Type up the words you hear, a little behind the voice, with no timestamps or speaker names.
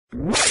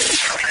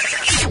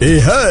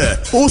ਇਹ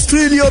ਹੈ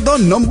ਆਸਟ੍ਰੇਲੀਆ ਦਾ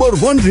ਨੰਬਰ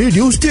 1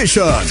 ਰੇਡੀਓ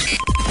ਸਟੇਸ਼ਨ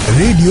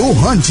ਰੇਡੀਓ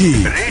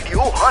ਹਾਂਜੀ।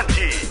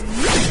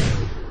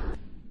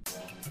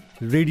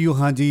 ਰੇਡੀਓ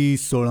ਹਾਂਜੀ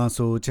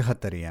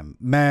 1674 AM।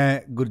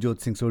 ਮੈਂ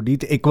ਗੁਰਜੋਤ ਸਿੰਘ ਸੋਢੀ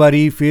ਤੇ ਇੱਕ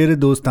ਵਾਰੀ ਫਿਰ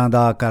ਦੋਸਤਾਂ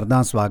ਦਾ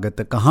ਕਰਦਾ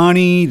ਸਵਾਗਤ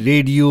ਕਹਾਣੀ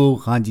ਰੇਡੀਓ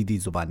ਹਾਂਜੀ ਦੀ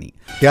ਜ਼ੁਬਾਨੀ।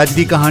 ਤੇ ਅੱਜ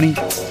ਦੀ ਕਹਾਣੀ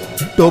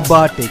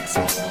ਟੋਬਾ ਟੇਕ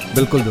ਸਿੰਘ।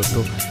 ਬਿਲਕੁਲ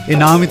ਦੋਸਤੋ, ਇਹ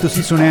ਨਾਮ ਵੀ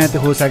ਤੁਸੀਂ ਸੁਣਿਆ ਤੇ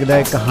ਹੋ ਸਕਦਾ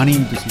ਹੈ ਕਹਾਣੀ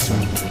ਵੀ ਤੁਸੀਂ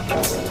ਸੁਣੀ।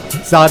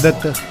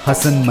 ਸਾਦਤ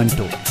ਹਸਨ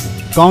ਮੰਟੋ,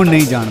 ਕੌਣ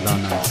ਨਹੀਂ ਜਾਣਦਾ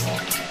ਉਹਨਾਂ ਨੂੰ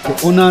ਤੇ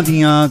ਉਹਨਾਂ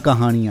ਦੀਆਂ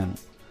ਕਹਾਣੀਆਂ ਨੂੰ।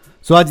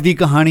 ਸੋ ਅੱਜ ਦੀ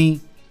ਕਹਾਣੀ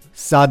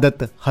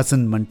ਸਾਦਤ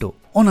ਹਸਨ ਮੰਟੋ,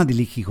 ਉਹਨਾਂ ਦੀ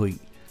ਲਿਖੀ ਹੋਈ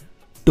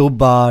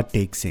ਟੋਬਾ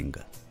ਟੇਕ ਸਿੰਘ।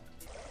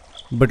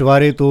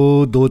 ਬਟਵਾਰੇ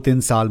ਤੋਂ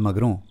 2-3 ਸਾਲ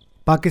ਮਗਰੋਂ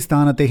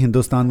ਪਾਕਿਸਤਾਨ ਅਤੇ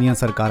ਹਿੰਦੁਸਤਾਨ ਦੀਆਂ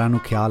ਸਰਕਾਰਾਂ ਨੂੰ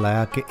ਖਿਆਲ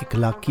ਆਇਆ ਕਿ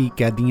ਇਖਲਾਕੀ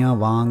ਕੈਦੀਆਂ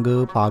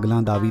ਵਾਂਗ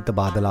ਪਾਗਲਾਂ ਦਾ ਵੀ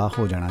ਤਬਾਦਲਾ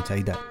ਹੋ ਜਾਣਾ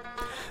ਚਾਹੀਦਾ।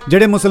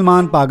 ਜਿਹੜੇ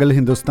ਮੁਸਲਮਾਨ ਪਾਗਲ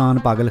ਹਿੰਦੁਸਤਾਨ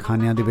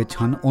ਪਾਗਲਖਾਨਿਆਂ ਦੇ ਵਿੱਚ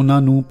ਹਨ,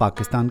 ਉਹਨਾਂ ਨੂੰ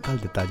ਪਾਕਿਸਤਾਨ ਘੱਲ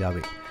ਦਿੱਤਾ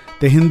ਜਾਵੇ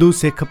ਅਤੇ ਹਿੰਦੂ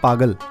ਸਿੱਖ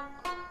ਪਾਗਲ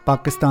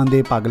ਪਾਕਿਸਤਾਨ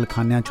ਦੇ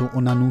ਪਾਗਲਖਾਨਿਆਂ 'ਚੋਂ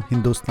ਉਹਨਾਂ ਨੂੰ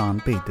ਹਿੰਦੁਸਤਾਨ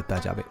ਭੇਜ ਦਿੱਤਾ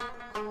ਜਾਵੇ।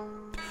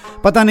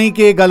 ਪਤਾ ਨਹੀਂ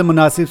ਕਿ ਇਹ ਗੱਲ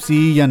ਮੁਨਾਸਿਬ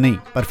ਸੀ ਜਾਂ ਨਹੀਂ,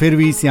 ਪਰ ਫਿਰ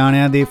ਵੀ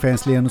ਸਿਆਣਿਆਂ ਦੇ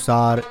ਫੈਸਲੇ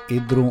ਅਨੁਸਾਰ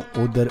ਇੱਧਰੋਂ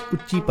ਉੱਧਰ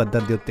ਉੱਚੀ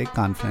ਪੱਧਰ ਦੇ ਉੱਤੇ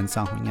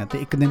ਕਾਨਫਰੰਸਾਂ ਹੋਈਆਂ ਅਤੇ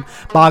ਇੱਕ ਦਿਨ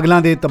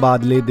ਪਾਗਲਾਂ ਦੇ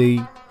ਤਬਾਦਲੇ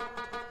ਦੀ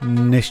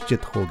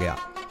ਨਿਸ਼ਚਿਤ ਹੋ ਗਿਆ।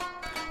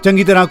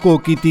 ਚੰਗੀ ਤਰ੍ਹਾਂ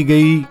ਘੋਖ ਕੀਤੀ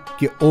ਗਈ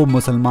ਕਿ ਉਹ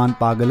ਮੁਸਲਮਾਨ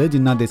ਪਾਗਲ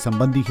ਜਿਨ੍ਹਾਂ ਦੇ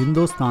ਸੰਬੰਧੀ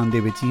ਹਿੰਦੁਸਤਾਨ ਦੇ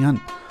ਵਿੱਚ ਹੀ ਹਨ,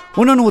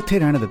 ਉਹਨਾਂ ਨੂੰ ਉੱਥੇ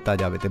ਰਹਿਣ ਦਿੱਤਾ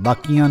ਜਾਵੇ ਅਤੇ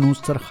ਬਾਕੀਆਂ ਨੂੰ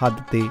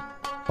ਸਰਹੱਦ 'ਤੇ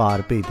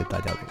ਪਾਰ ਭੇਜ ਦਿੱਤਾ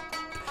ਜਾਵੇ।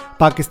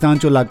 ਪਾਕਿਸਤਾਨ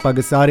 'ਚੋਂ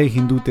ਲਗਭਗ ਸਾਰੇ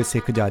ਹਿੰਦੂ ਅਤੇ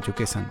ਸਿੱਖ ਜਾ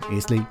ਚੁੱਕੇ ਸਨ,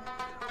 ਇਸ ਲਈ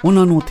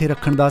ਉਹਨਾਂ ਨੂੰ ਉੱਥੇ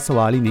ਰੱਖਣ ਦਾ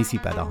ਸਵਾਲ ਹੀ ਨਹੀਂ ਸੀ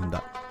ਪੈਦਾ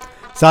ਹੁੰਦਾ।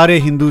 ਸਾਰੇ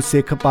ਹਿੰਦੂ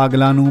ਸਿੱਖ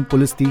ਪਾਗਲਾਂ ਨੂੰ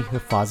ਪੁਲਿਸ ਦੀ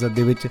ਹਿਫਾਜ਼ਤ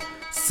ਦੇ ਵਿੱਚ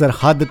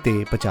ਸਰਹੱਦ 'ਤੇ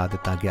ਪਹੁੰਚਾ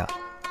ਦਿੱਤਾ ਗਿਆ।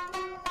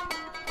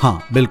 ਹਾਂ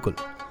ਬਿਲਕੁਲ,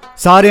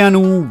 ਸਾਰਿਆਂ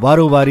ਨੂੰ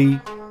ਵਾਰੋ ਵਾਰੀ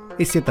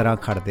ਇਸੇ ਤਰ੍ਹਾਂ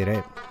ਖੜਦੇ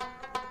ਰਹੇ।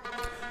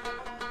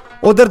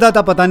 ਉਧਰ ਦਾ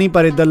ਤਾਂ ਪਤਾ ਨਹੀਂ,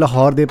 ਪਰ ਇੱਧਰ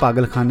ਲਾਹੌਰ ਦੇ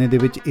ਪਾਗਲਖਾਨੇ ਦੇ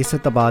ਵਿੱਚ ਇਸ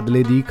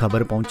ਤਬਾਦਲੇ ਦੀ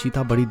ਖਬਰ ਪਹੁੰਚੀ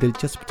ਤਾਂ ਬੜੀ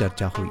ਦਿਲਚਸਪ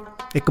ਚਰਚਾ ਹੋਈ।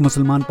 ਇੱਕ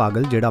ਮੁਸਲਮਾਨ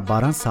ਪਾਗਲ ਜਿਹੜਾ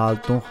 12 ਸਾਲ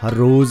ਤੋਂ ਹਰ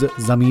ਰੋਜ਼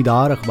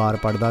ਜ਼ਮੀਂਦਾਰ ਅਖਬਾਰ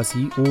ਪੜ੍ਹਦਾ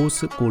ਸੀ,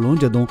 ਉਸ ਕੋਲੋਂ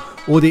ਜਦੋਂ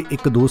ਉਹਦੇ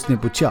ਇੱਕ ਦੋਸਤ ਨੇ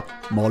ਪੁੱਛਿਆ,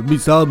 ਮੌਲਵੀ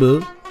ਸਾਹਿਬ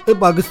ਇਹ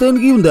ਪਾਕਿਸਤਾਨ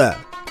ਕੀ ਹੁੰਦਾ ਹੈ,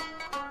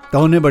 ਤਾਂ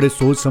ਉਹਨੇ ਬੜੇ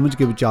ਸੋਚ ਸਮਝ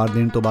ਕੇ ਵਿਚਾਰ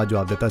ਦੇਣ ਤੋਂ ਬਾਅਦ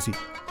ਜਵਾਬ ਦਿੱਤਾ ਸੀ,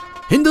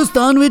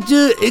 ਹਿੰਦੁਸਤਾਨ ਵਿੱਚ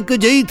ਇੱਕ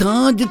ਅਜਿਹੀ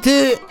ਥਾਂ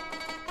ਜਿੱਥੇ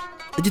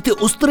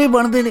ਉਸਤਰੇ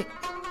ਬਣਦੇ ਨੇ,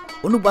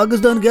 ਉਹਨੂੰ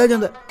ਪਾਕਿਸਤਾਨ ਕਿਹਾ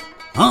ਜਾਂਦਾ।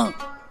 ਹਾਂ,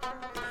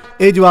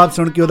 ਇਹ ਜਵਾਬ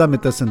ਸੁਣ ਕੇ ਉਹਦਾ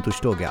ਮਿੱਤਰ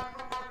ਸੰਤੁਸ਼ਟ ਹੋ ਗਿਆ।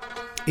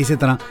 ਇਸੇ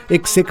ਤਰ੍ਹਾਂ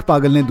ਇੱਕ ਸਿੱਖ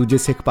ਪਾਗਲ ਨੇ ਦੂਜੇ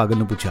ਸਿੱਖ ਪਾਗਲ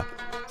ਨੂੰ ਪੁੱਛਿਆ,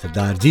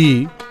 ਸਰਦਾਰ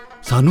ਜੀ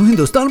ਸਾਨੂੰ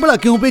ਹਿੰਦੁਸਤਾਨ ਭਲਾ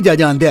ਕਿਉਂ ਭੇਜਿਆ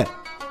ਜਾਂਦਾ ਹੈ?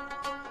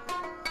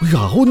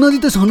 ਆਹੋ, ਉਹਨਾਂ ਦੀ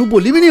ਤਾਂ ਸਾਨੂੰ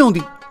ਬੋਲੀ ਵੀ ਨਹੀਂ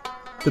ਆਉਂਦੀ।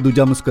 ਤੇ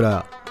ਦੂਜਾ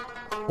ਮੁਸਕਰਾਇਆ,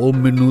 ਉਹ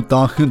ਮੈਨੂੰ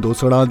ਤਾਂ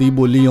ਹਿੰਦੁਸਤਾਨਾਂ ਦੀ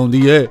ਬੋਲੀ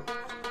ਆਉਂਦੀ ਹੈ,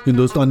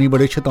 ਹਿੰਦੁਸਤਾਨੀ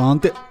ਬੜੇ ਸ਼ੈਤਾਨ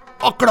ਤੇ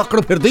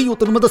ਆਕੜ ਫਿਰਦੇ ਹੀ, ਉਹ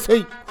ਤੈਨੂੰ ਮੈਂ ਦੱਸਿਆ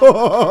ਹੀ।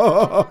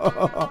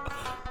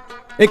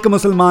 ਇੱਕ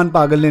ਮੁਸਲਮਾਨ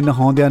ਪਾਗਲ ਨੇ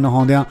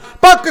ਨਹਾਉਂਦਿਆਂ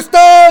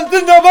ਪਾਕਿਸਤਾਨ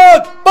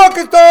ਜ਼ਿੰਦਾਬਾਦ,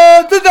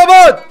 ਪਾਕਿਸਤਾਨ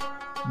ਜ਼ਿੰਦਾਬਾਦ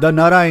ਦਾ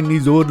ਨਾਰਾ ਇੰਨੀ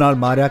ਜ਼ੋਰ ਨਾਲ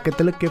ਮਾਰਿਆ ਕਿ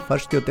ਤਿਲਕ ਕੇ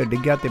ਫਰਸ਼ ਦੇ ਉੱਤੇ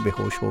ਡਿੱਗਿਆ ਤੇ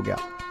ਬੇਹੋਸ਼ ਹੋ ਗਿਆ।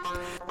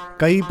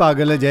 ਕਈ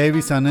ਪਾਗਲ ਅਜਿਹੇ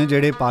ਵੀ ਸਨ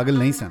ਜਿਹੜੇ ਪਾਗਲ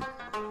ਨਹੀਂ ਸਨ।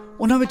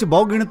 ਉਹਨਾਂ ਵਿੱਚ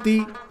ਬਹੁ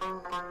ਗਿਣਤੀ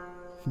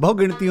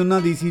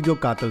ਉਹਨਾਂ ਦੀ ਸੀ ਜੋ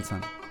ਕਾਤਲ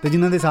ਸਨ ਅਤੇ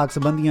ਜਿਨ੍ਹਾਂ ਦੇ ਸਾਕ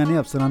ਸੰਬੰਧੀਆਂ ਨੇ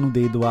ਅਫਸਰਾਂ ਨੂੰ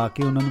ਦੇ ਦੁਆ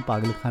ਕੇ ਉਹਨਾਂ ਨੂੰ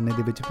ਪਾਗਲਖਾਨੇ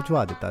ਦੇ ਵਿੱਚ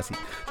ਭਿਜਵਾ ਦਿੱਤਾ ਸੀ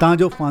ਤਾਂ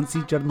ਜੋ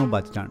ਫਾਂਸੀ ਚੜ੍ਹਨੋਂ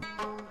ਬਚ ਜਾਣ।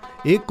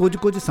 ਇਹ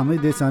ਕੁਝ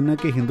ਸਮਝਦੇ ਸਨ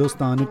ਕਿ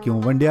ਹਿੰਦੁਸਤਾਨ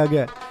ਕਿਉਂ ਵੰਡਿਆ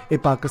ਗਿਆ, ਇਹ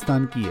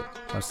ਪਾਕਿਸਤਾਨ ਕੀ ਹੈ,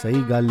 ਪਰ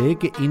ਸਹੀ ਗੱਲ ਇਹ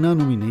ਕਿ ਇਹਨਾਂ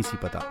ਨੂੰ ਵੀ ਨਹੀਂ ਸੀ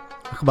ਪਤਾ।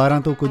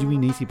 ਅਖਬਾਰਾਂ ਤੋਂ ਕੁਝ ਵੀ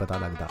ਨਹੀਂ ਸੀ ਪਤਾ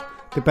ਲੱਗਦਾ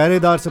ਅਤੇ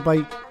ਪਹਿਰੇਦਾਰ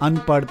ਸਿਪਾਹੀ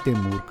ਅਨਪੜ੍ਹ ਅਤੇ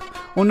ਮੂਰਖ,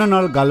 ਉਹਨਾਂ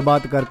ਨਾਲ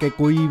ਗੱਲਬਾਤ ਕਰਕੇ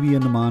ਕੋਈ ਵੀ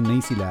ਅਨੁਮਾਨ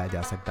ਨਹੀਂ ਸੀ ਲਾਇਆ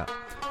ਜਾ ਸਕਦਾ।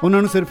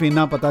 ਉਹਨਾਂ ਨੂੰ ਸਿਰਫ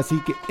ਇੰਨਾ ਪਤਾ ਸੀ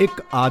ਕਿ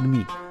ਇੱਕ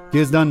ਆਦਮੀ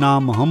ਜਿਸ ਦਾ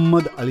ਨਾਮ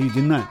ਮੁਹੰਮਦ ਅਲੀ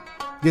ਜਿੰਨਾ ਹੈ,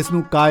 ਜਿਸ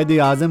ਨੂੰ ਕਾਇਦੇ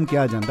ਆਜ਼ਮ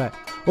ਕਿਹਾ ਜਾਂਦਾ ਹੈ,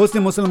 ਉਸ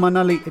ਨੇ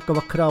ਮੁਸਲਮਾਨਾਂ ਲਈ ਇੱਕ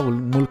ਵੱਖਰਾ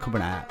ਮੁਲਕ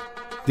ਬਣਾਇਆ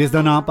ਜਿਸ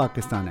ਦਾ ਨਾਮ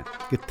ਪਾਕਿਸਤਾਨ ਹੈ।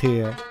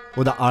 ਕਿੱਥੇ ਹੈ,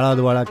 ਉਹਦਾ ਆਲਾ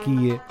ਦੁਆਲਾ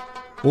ਕੀ ਹੈ,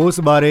 ਉਸ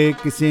ਬਾਰੇ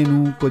ਕਿਸੇ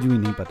ਨੂੰ ਕੁਝ ਵੀ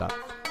ਨਹੀਂ ਪਤਾ।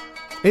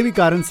 ਇਹ ਵੀ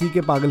ਕਾਰਨ ਸੀ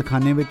ਕਿ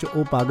ਪਾਗਲਖਾਨੇ ਵਿੱਚ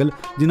ਉਹ ਪਾਗਲ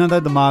ਜਿਨ੍ਹਾਂ ਦਾ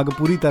ਦਿਮਾਗ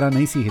ਪੂਰੀ ਤਰ੍ਹਾਂ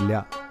ਨਹੀਂ ਸੀ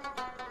ਹਿੱਲਿਆ,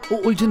 ਉਹ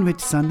ਉਲਝਣ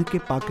ਵਿੱਚ ਸਨ ਕਿ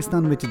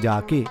ਪਾਕਿਸਤਾਨ ਵਿੱਚ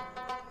ਜਾ ਕੇ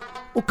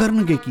ਉਹ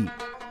ਕਰਨਗੇ ਕੀ,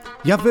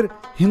 ਜਾਂ ਫਿਰ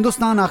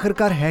ਹਿੰਦੁਸਤਾਨ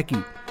ਆਖਿਰਕਾਰ ਹੈ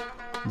ਕੀ।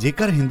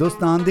 ਜੇਕਰ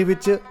ਹਿੰਦੁਸਤਾਨ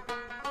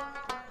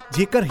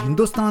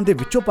ਦੇ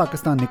ਵਿੱਚੋਂ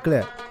ਪਾਕਿਸਤਾਨ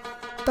ਨਿਕਲਿਆ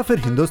ਤਾਂ ਫਿਰ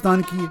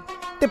ਹਿੰਦੁਸਤਾਨ ਕੀ ਹੈ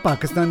ਤੇ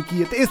ਪਾਕਿਸਤਾਨ ਕੀ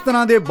ਹੈ, ਤੇ ਇਸ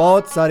ਤਰ੍ਹਾਂ ਦੇ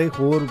ਬਹੁਤ ਸਾਰੇ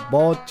ਹੋਰ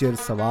ਬਹੁਤ ਚਿਰ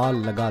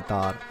ਸਵਾਲ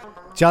ਲਗਾਤਾਰ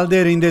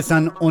ਚੱਲਦੇ ਰਹਿੰਦੇ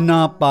ਸਨ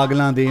ਉਹਨਾਂ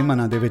ਪਾਗਲਾਂ ਦੇ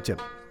ਮਨਾਂ ਦੇ ਵਿੱਚ।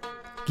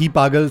 ਕੀ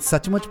ਪਾਗਲ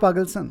ਸੱਚਮੁੱਚ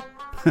ਪਾਗਲ ਸਨ?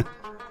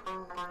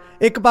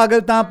 ਇੱਕ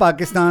ਪਾਗਲ ਤਾਂ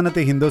ਪਾਕਿਸਤਾਨ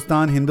ਅਤੇ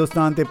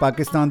ਹਿੰਦੁਸਤਾਨ ਤੇ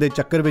ਪਾਕਿਸਤਾਨ ਦੇ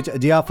ਚੱਕਰ ਵਿੱਚ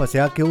ਅਜਿਹਾ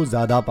ਫਸਿਆ ਕਿ ਉਹ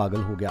ਜ਼ਿਆਦਾ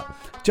ਪਾਗਲ ਹੋ ਗਿਆ।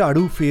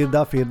 ਝਾੜੂ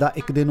ਫੇਰਦਾ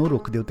ਇੱਕ ਦਿਨ ਉਹ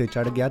ਰੁੱਖ ਦੇ ਉੱਤੇ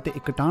ਚੜ੍ਹ ਗਿਆ ਤੇ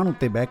ਇੱਕ ਟਾਹਣ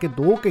ਉੱਤੇ ਬਹਿ ਕੇ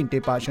 2 ਘੰਟੇ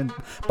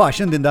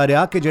ਭਾਸ਼ਣ ਦਿੰਦਾ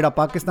ਰਿਹਾ ਕਿ ਜਿਹੜਾ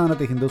ਪਾਕਿਸਤਾਨ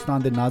ਅਤੇ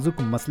ਹਿੰਦੁਸਤਾਨ ਦੇ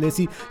ਨਾਜ਼ੁਕ ਮਸਲੇ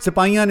ਸੀ।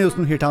 ਸਿਪਾਹੀਆਂ ਨੇ ਉਸ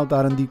ਨੂੰ ਹੇਠਾਂ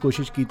ਉਤਾਰਨ ਦੀ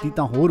ਕੋਸ਼ਿਸ਼ ਕੀਤੀ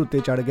ਤਾਂ ਹੋਰ ਉੱਤੇ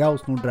ਚੜ੍ਹ ਗਿਆ,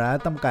 ਉਸ ਨੂੰ ਡਰਾਇਆ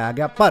ਧਮਕਾਇਆ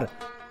ਗਿਆ, ਪਰ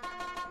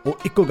ਉਹ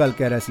ਇੱਕੋ ਗੱਲ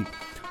ਕਹਿ ਰਿਹਾ ਸੀ,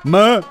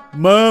 ਮੈਂ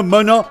ਨਾ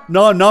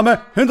ਮੈਂ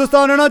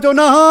ਹਿੰਦੁਸਤਾਨ ਰਹਿਣਾ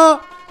ਚਾਹੁੰਦਾ ਹਾਂ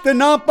ਤੇ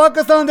ਨਾ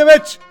ਪਾਕਿਸਤਾਨ ਦੇ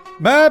ਵਿੱਚ,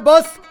 ਮੈਂ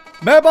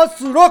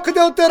ਬਸ ਰੁੱਖ ਦੇ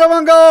ਉੱਤੇ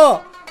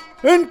ਰਵਾਂਗਾ,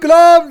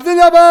 ਇਨਕਲਾਬ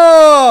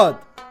ਜ਼ਿੰਦਾਬਾਦ।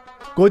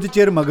 ਕੁਝ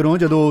ਚਿਰ ਮਗਰੋਂ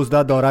ਜਦੋਂ ਉਸ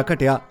ਦਾ ਦੌਰਾ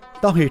ਘਟਿਆ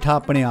ਤਾਂ ਹੇਠਾਂ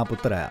ਆਪਣੇ ਆਪ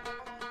ਉਤਰ ਆਇਆ।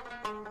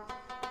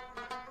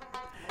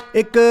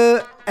 ਇੱਕ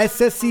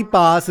SSC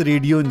ਪਾਸ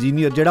ਰੇਡੀਓ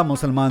ਇੰਜੀਨੀਅਰ ਜਿਹੜਾ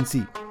ਮੁਸਲਮਾਨ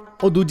ਸੀ,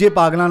 ਉਹ ਦੂਜੇ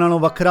ਪਾਗਲਾਂ ਨਾਲੋਂ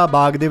ਵੱਖਰਾ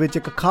ਬਾਗ ਦੇ ਵਿੱਚ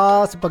ਇੱਕ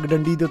ਖਾਸ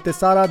ਪਗਡੰਡੀ ਦੇ ਉੱਤੇ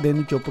ਸਾਰਾ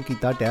ਦਿਨ ਚੁੱਪ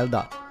ਕੀਤਾ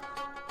ਟਹਿਲਦਾ।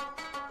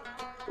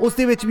 ਉਸ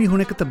ਦੇ ਵਿੱਚ ਵੀ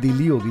ਹੁਣ ਇੱਕ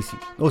ਤਬਦੀਲੀ ਹੋ ਗਈ ਸੀ।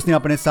 ਉਸਨੇ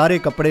ਆਪਣੇ ਸਾਰੇ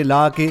ਕੱਪੜੇ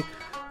ਲਾ ਕੇ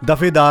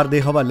ਦਫੇਦਾਰ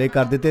ਦੇ ਹਵਾਲੇ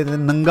ਕਰ ਦਿੱਤੇ ਤੇ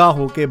ਨੰਗਾ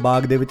ਹੋ ਕੇ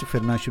ਬਾਗ ਦੇ ਵਿੱਚ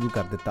ਫਿਰਨਾ ਸ਼ੁਰੂ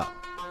ਕਰ ਦਿੱਤਾ।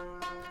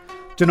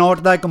 ਚਨੌਟ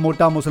ਦਾ ਇੱਕ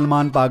ਮੋਟਾ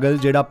ਮੁਸਲਮਾਨ ਪਾਗਲ,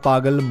 ਜਿਹੜਾ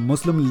ਪਾਗਲ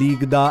ਮੁਸਲਿਮ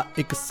ਲੀਗ ਦਾ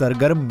ਇੱਕ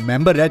ਸਰਗਰਮ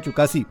ਮੈਂਬਰ ਰਹਿ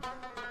ਚੁੱਕਾ ਸੀ,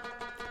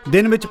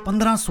 ਦਿਨ ਵਿੱਚ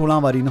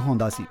 15-16 ਵਾਰੀ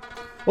ਨਹਾਉਂਦਾ ਸੀ।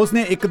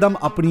 ਉਸਨੇ ਇੱਕਦਮ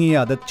ਆਪਣੀ ਇਹ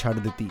ਆਦਤ ਛੱਡ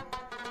ਦਿੱਤੀ।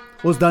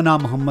 ਉਸ ਦਾ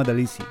ਨਾਮ ਮੁਹੰਮਦ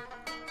ਅਲੀ ਸੀ।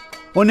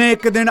 ਉਹਨੇ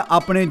ਇੱਕ ਦਿਨ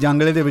ਆਪਣੇ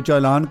ਜੰਗਲੇ ਦੇ ਵਿੱਚੋਂ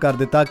ਐਲਾਨ ਕਰ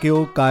ਦਿੱਤਾ ਕਿ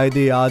ਉਹ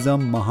ਕਾਇਦੇ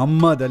ਆਜ਼ਮ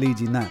ਮੁਹੰਮਦ ਅਲੀ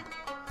ਜੀਨਾ ਹੈ।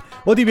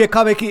 ਉਹਦੀ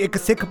ਵੇਖਾ ਵੇਖੀ ਇੱਕ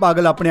ਸਿੱਖ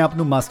ਪਾਗਲ ਆਪਣੇ ਆਪ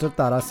ਨੂੰ ਮਾਸਟਰ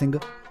ਤਾਰਾ ਸਿੰਘ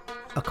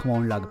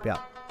ਅਖਵਾਉਣ ਲੱਗ ਪਿਆ।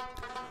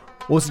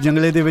 ਉਸ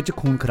ਜੰਗਲੇ ਦੇ ਵਿੱਚ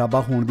ਖੂਨ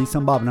ਖਰਾਬਾ ਹੋਣ ਦੀ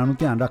ਸੰਭਾਵਨਾ ਨੂੰ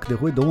ਧਿਆਨ ਰੱਖਦੇ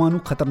ਹੋਏ ਦੋਵਾਂ ਨੂੰ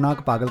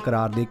ਖਤਰਨਾਕ ਪਾਗਲ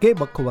ਕਰਾਰ ਦੇ ਕੇ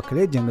ਵੱਖੋ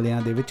ਵੱਖਰੇ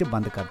ਜੰਗਲਿਆਂ ਦੇ ਵਿੱਚ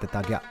ਬੰਦ ਕਰ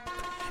ਦਿੱਤਾ ਗਿਆ।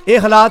 ਇਹ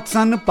ਹਾਲਾਤ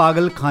ਸਨ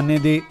ਪਾਗਲਖਾਨੇ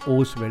ਦੇ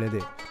ਉਸ ਵੇਲੇ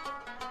ਦੇ।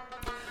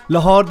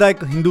 ਲਾਹੌਰ ਦਾ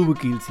ਇੱਕ ਹਿੰਦੂ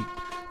ਵਕੀਲ ਸੀ,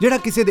 ਜਿਹੜਾ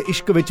ਕਿਸੇ ਦੇ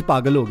ਇਸ਼ਕ ਵਿੱਚ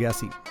ਪਾਗਲ ਹੋ ਗਿਆ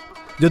ਸੀ।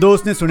 ਜਦੋਂ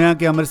ਉਸਨੇ ਸੁਣਿਆ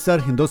ਕਿ ਅੰਮ੍ਰਿਤਸਰ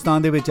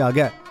ਹਿੰਦੁਸਤਾਨ ਦੇ ਵਿੱਚ ਆ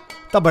ਗਿਆ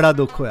ਤਾਂ ਬੜਾ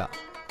ਦੁੱਖ ਹੋਇਆ।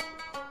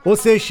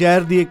 ਉਸੇ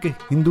ਸ਼ਹਿਰ ਦੀ ਇੱਕ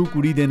ਹਿੰਦੂ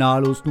ਕੁੜੀ ਦੇ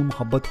ਨਾਲ ਉਸ ਨੂੰ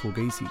ਮੁਹੱਬਤ ਹੋ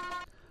ਗਈ ਸੀ।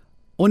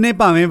 ਉਹਨੇ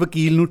ਭਾਵੇਂ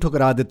ਵਕੀਲ ਨੂੰ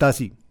ਠੁਕਰਾ ਦਿੱਤਾ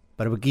ਸੀ,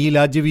 ਪਰ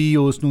ਵਕੀਲ ਅੱਜ ਵੀ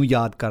ਉਸ ਨੂੰ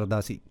ਯਾਦ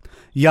ਕਰਦਾ ਸੀ।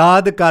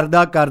 ਯਾਦ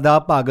ਕਰਦਾ ਕਰਦਾ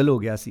ਪਾਗਲ ਹੋ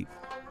ਗਿਆ ਸੀ।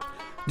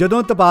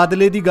 ਜਦੋਂ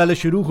ਤਬਾਦਲੇ ਦੀ ਗੱਲ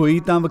ਸ਼ੁਰੂ ਹੋਈ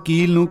ਤਾਂ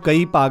ਵਕੀਲ ਨੂੰ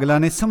ਕਈ ਪਾਗਲਾਂ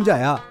ਨੇ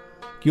ਸਮਝਾਇਆ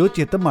ਕਿ ਉਹ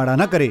ਚਿੱਤ ਮਾੜਾ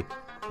ਨਾ ਕਰੇ,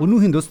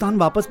 ਉਹਨੂੰ ਹਿੰਦੁਸਤਾਨ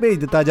ਵਾਪਸ ਭੇਜ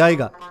ਦਿੱਤਾ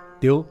ਜਾਏਗਾ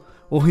ਤੇ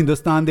ਉਹ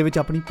ਹਿੰਦੁਸਤਾਨ ਦੇ ਵਿੱਚ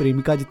ਆਪਣੀ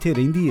ਪ੍ਰੇਮਿਕਾ ਜਿੱਥੇ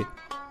ਰਹਿੰਦੀ ਹੈ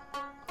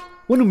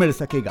ਉਹਨੂੰ ਮਿਲ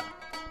ਸਕੇਗਾ।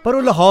 ਪਰ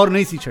ਉਹ ਲਾਹੌਰ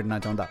ਨਹੀਂ ਸੀ ਛੱਡਣਾ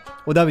ਚਾਹੁੰਦਾ।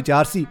 ਉਹਦਾ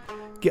ਵਿਚਾਰ ਸੀ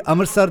ਕਿ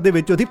ਅੰਮ੍ਰਿਤਸਰ ਦੇ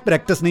ਵਿੱਚ ਉਹਦੀ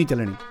ਪ੍ਰੈਕਟਿਸ ਨਹੀਂ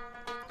ਚੱਲਣੀ।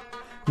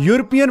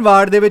 ਯੂਰਪੀਅਨ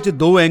ਵਾਰਡ ਦੇ ਵਿੱਚ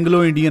 2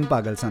 ਐਂਗਲੋ ਇੰਡੀਅਨ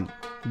ਪਾਗਲ ਸਨ।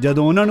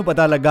 ਜਦੋਂ ਉਹਨਾਂ ਨੂੰ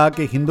ਪਤਾ ਲੱਗਾ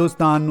ਕਿ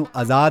ਹਿੰਦੁਸਤਾਨ ਨੂੰ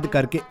ਆਜ਼ਾਦ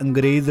ਕਰਕੇ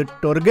ਅੰਗਰੇਜ਼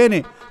ਟੁਰ ਗਏ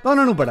ਨੇ ਤਾਂ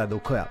ਉਹਨਾਂ ਨੂੰ ਬੜਾ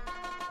ਦੁੱਖ ਹੋਇਆ।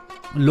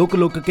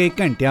 ਲੁਕ ਕੇ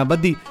ਘੰਟਿਆਂ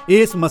ਬੱਧੀ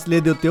ਇਸ ਮਸਲੇ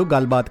ਦੇ ਉੱਤੇ ਉਹ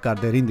ਗੱਲਬਾਤ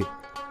ਕਰਦੇ ਰਹਿੰਦੇ।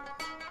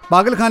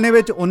 ਪਾਗਲਖਾਨੇ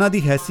ਵਿੱਚ ਉਹਨਾਂ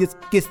ਦੀ ਹੈਸੀਅਤ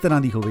ਕਿਸ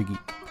ਤਰ੍ਹਾਂ ਦੀ ਹੋਵੇਗੀ?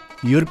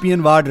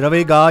 ਯੂਰਪੀਅਨ ਵਾਰਡ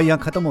ਰਵੇਗਾ ਜਾਂ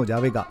ਖਤਮ ਹੋ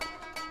ਜਾਵੇਗਾ?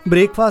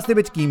 ਬ੍ਰੇਕਫਾਸਟ ਦੇ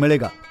ਵਿੱਚ ਕੀ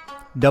ਮਿਲੇਗਾ?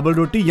 ਡਬਲ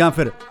ਰੋਟੀ ਜਾਂ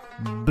ਫਿਰ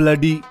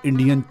ਬਲੱਡੀ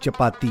ਇੰਡੀਅਨ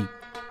ਚਪਾਤੀ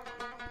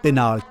ਤੇ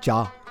ਨਾਲ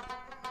ਚਾਹ?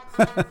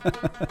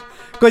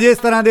 ਕੁਝ ਇਸ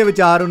ਤਰ੍ਹਾਂ ਦੇ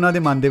ਵਿਚਾਰ ਉਹਨਾਂ ਦੇ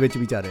ਮਨ ਦੇ ਵਿੱਚ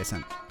ਵਿਚਾਰ ਰਹੇ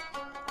ਸਨ।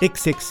 ਇੱਕ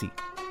ਸਿੱਖ ਸੀ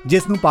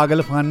ਜਿਸ ਨੂੰ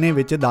ਪਾਗਲਖਾਨੇ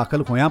ਵਿੱਚ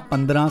ਦਾਖਲ ਹੋਇਆਂ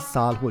 15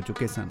 ਸਾਲ ਹੋ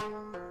ਚੁੱਕੇ ਸਨ।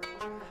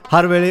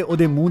 ਹਰ ਵੇਲੇ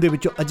ਉਹਦੇ ਮੂੰਹ ਦੇ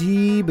ਵਿੱਚੋਂ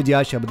ਅਜੀਬ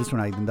ਜਿਹਾ ਸ਼ਬਦ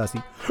ਸੁਣਾਈ ਦਿੰਦਾ ਸੀ।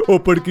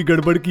 ਓਪੜ ਕੀ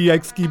ਗੜਬੜ ਕੀ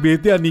ਐਕਸ ਕੀ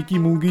ਬੇਧਿਆਨੀ ਕੀ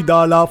ਮੂੰਗੀ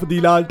ਦਾਲ ਆਫ ਦੀ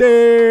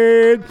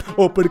ਲਾਲਟੇਨ,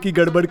 ਓਪੜ ਕੀ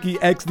ਗੜਬੜ ਕੀ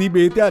ਐਕਸ ਦੀ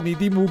ਬੇਧਿਆਨੀ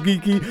ਦੀ ਮੂੰਗੀ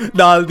ਕੀ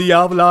ਦਾਲ ਦੀ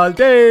ਆਫ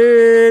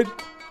ਲਾਲਟੇਨ।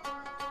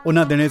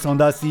 ਉਹਨਾਂ ਦਿਨੇ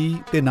ਸੌਂਦਾ ਸੀ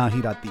ਤੇ ਨਾ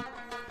ਹੀ ਰਾਤੀ।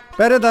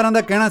 ਪਹਿਰੇਦਾਰਾਂ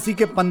ਦਾ ਕਹਿਣਾ ਸੀ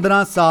ਕਿ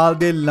 15 ਸਾਲ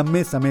ਦੇ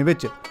ਲੰਮੇ ਸਮੇਂ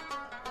ਵਿੱਚ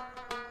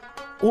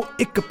ਉਹ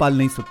ਇੱਕ ਪਲ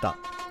ਨਹੀਂ ਸੁੱਤਾ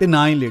ਤੇ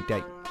ਨਾ ਹੀ ਲੇਟਿਆ।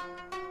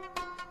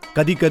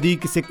 ਕਦੀ ਕਦੀ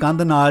ਕਿਸੇ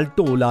ਕੰਧ ਨਾਲ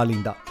ਢੋ ਲਾ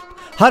ਲੈਂਦਾ।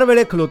 ਹਰ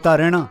ਵੇਲੇ ਖਲੋਤਾ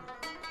ਰਹਿਣਾ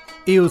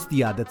ਇਹ ਉਸ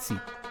ਦੀ ਆਦਤ ਸੀ,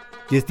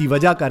 ਜਿਸ ਦੀ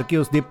ਵਜ੍ਹਾ ਕਰਕੇ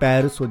ਉਸ ਦੇ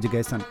ਪੈਰ ਸੁੱਜ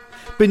ਗਏ ਸਨ,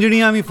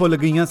 ਪਿੰਜੜੀਆਂ ਵੀ ਫੁੱਲ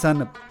ਗਈਆਂ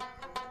ਸਨ।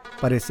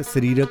 ਪਰ ਇਸ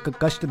ਸਰੀਰਕ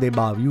ਕਸ਼ਟ ਦੇ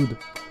ਬਾਵਜੂਦ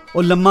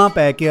ਉਹ ਲੰਮਾ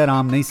ਪੈ ਕੇ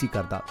ਆਰਾਮ ਨਹੀਂ ਸੀ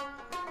ਕਰਦਾ।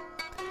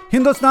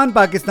 ਹਿੰਦੁਸਤਾਨ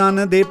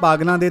ਪਾਕਿਸਤਾਨ ਦੇ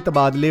ਪਾਗਲਾਂ ਦੇ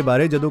ਤਬਾਦਲੇ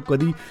ਬਾਰੇ ਜਦੋਂ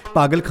ਕਦੀ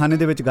ਪਾਗਲਖਾਨੇ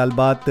ਦੇ ਵਿੱਚ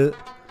ਗੱਲਬਾਤ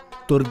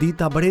ਤੁਰਦੀ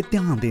ਤਾਂ ਬੜੇ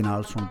ਧਿਆਨ ਦੇ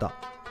ਨਾਲ ਸੁਣਦਾ।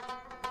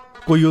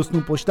 ਕੋਈ ਉਸ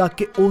ਨੂੰ ਪੁੱਛਦਾ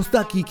ਕਿ ਉਸ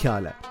ਦਾ ਕੀ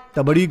ਖਿਆਲ ਹੈ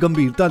ਤਾਂ ਬੜੀ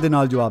ਗੰਭੀਰਤਾ ਦੇ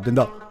ਨਾਲ ਜਵਾਬ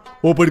ਦਿੰਦਾ,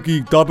 ਓਪੜ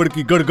ਕੀ ਤਾਪੜ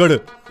ਕੀ ਗੜਗੜ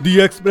ਦੀ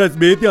ਐਕਸਪ੍ਰੈਸ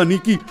ਬੇਧਿਆਨੀ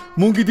ਕੀ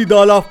ਮੂੰਗੀ ਦੀ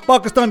ਦਾਲ of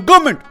Pakistan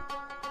government,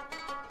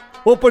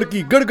 ਓਪੜ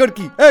Ki ਗੜਗੜ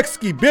Ki X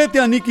ਕੀ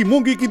ਬੇਧਿਆਨੀ ਕੀ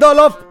ਮੂੰਗੀ ਕੀ ਦਾਲ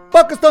ਆਫ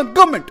ਪਾਕਿਸਤਾਨ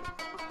ਗਵਰਨਮੈਂਟ।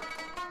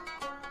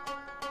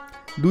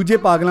 ਦੂਜੇ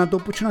ਪਾਗਲਾਂ ਤੋਂ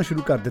ਪੁੱਛਣਾ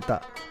ਸ਼ੁਰੂ ਕਰ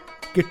ਦਿੱਤਾ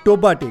ਕਿ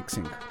ਟੋਬਾ ਟੇਕ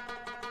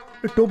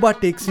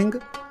ਸਿੰਘ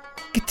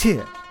ਕਿੱਥੇ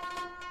ਹੈ?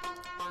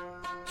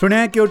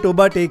 ਸੁਣਿਆ ਕਿ ਉਹ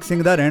ਟੋਬਾ ਟੇਕ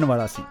ਸਿੰਘ ਦਾ ਰਹਿਣ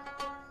ਵਾਲਾ ਸੀ,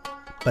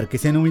 ਪਰ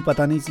ਕਿਸੇ ਨੂੰ ਵੀ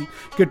ਪਤਾ ਨਹੀਂ ਸੀ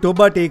ਕਿ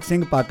ਟੋਬਾ ਟੇਕ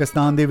ਸਿੰਘ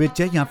ਪਾਕਿਸਤਾਨ ਦੇ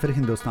ਵਿੱਚ ਹੈ ਜਾਂ ਫਿਰ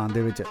ਹਿੰਦੁਸਤਾਨ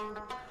ਦੇ ਵਿੱਚ।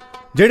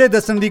 ਜਿਹੜੇ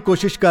ਦੱਸਣ ਦੀ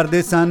ਕੋਸ਼ਿਸ਼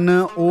ਕਰਦੇ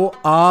ਸਨ ਉਹ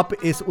ਆਪ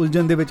ਇਸ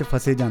ਉਲਝਣ ਦੇ ਵਿੱਚ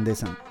ਫਸੇ ਜਾਂਦੇ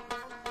ਸਨ।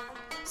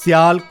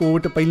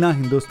 ਸਿਆਲਕੋਟ ਪਹਿਲਾਂ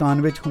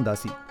ਹਿੰਦੁਸਤਾਨ ਵਿੱਚ ਹੁੰਦਾ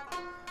ਸੀ,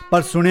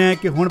 ਪਰ ਸੁਣਿਆ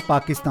ਕਿ ਹੁਣ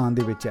ਪਾਕਿਸਤਾਨ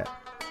ਦੇ ਵਿੱਚ ਹੈ।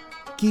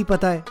 ਕੀ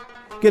ਪਤਾ ਹੈ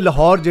ਕਿ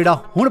ਲਾਹੌਰ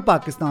ਜਿਹੜਾ ਹੁਣ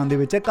ਪਾਕਿਸਤਾਨ ਦੇ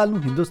ਵਿੱਚ ਹੈ ਕੱਲ੍ਹ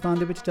ਨੂੰ ਹਿੰਦੁਸਤਾਨ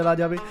ਦੇ ਵਿੱਚ ਚਲਾ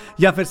ਜਾਵੇ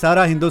ਜਾਂ ਫਿਰ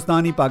ਸਾਰਾ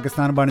ਹਿੰਦੁਸਤਾਨ ਹੀ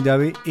ਪਾਕਿਸਤਾਨ ਬਣ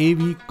ਜਾਵੇ। ਇਹ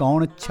ਵੀ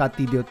ਕੌਣ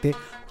ਛਾਤੀ ਦੇ ਉੱਤੇ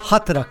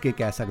ਹੱਥ ਰੱਖ ਕੇ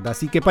ਕਹਿ ਸਕਦਾ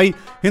ਸੀ ਕਿ ਭਾਈ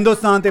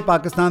ਹਿੰਦੁਸਤਾਨ ਤੇ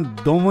ਪਾਕਿਸਤਾਨ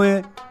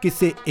ਦੋਵੇਂ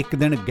ਕਿਸੇ ਇੱਕ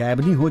ਦਿਨ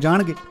ਗਾਇਬ ਨਹੀਂ ਹੋ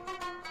ਜਾਣਗੇ।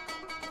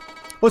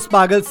 ਉਸ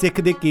ਪਾਗਲ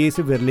ਸਿੱਖ ਦੇ ਕੇਸ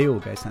ਵਿਰਲੇ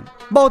ਹੋ ਗਏ ਸਨ,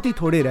 ਬਹੁਤ ਹੀ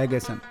ਥੋੜ੍ਹੇ ਰਹਿ ਗਏ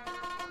ਸਨ।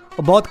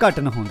 ਉਹ ਬਹੁਤ ਘੱਟ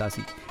ਨਹਾਉਂਦਾ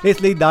ਸੀ,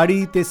 ਇਸ ਲਈ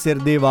ਦਾੜੀ ਤੇ ਸਿਰ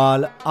ਦੇ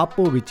ਵਾਲ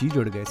ਆਪੋ ਵਿੱਚ ਹੀ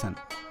ਜੁੜ ਗਏ ਸਨ।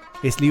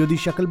 ਇਸ ਲਈ ਉਹਦੀ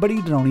ਸ਼ਕਲ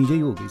ਬੜੀ ਡਰਾਉਣੀ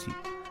ਜਿਹੀ ਹੋ ਗਈ ਸੀ,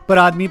 ਪਰ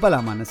ਆਦਮੀ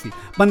ਭਲਾ ਮਨ ਸੀ।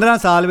 15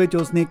 ਸਾਲ ਵਿੱਚ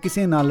ਉਸਨੇ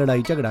ਕਿਸੇ ਨਾਲ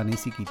ਲੜਾਈ ਝਗੜਾ ਨਹੀਂ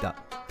ਸੀ ਕੀਤਾ।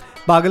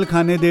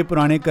 ਪਾਗਲਖਾਨੇ ਦੇ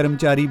ਪੁਰਾਣੇ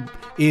ਕਰਮਚਾਰੀ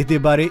ਇਸ ਦੇ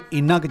ਬਾਰੇ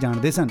ਇੰਨਾ ਕੁ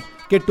ਜਾਣਦੇ ਸਨ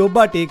ਕਿ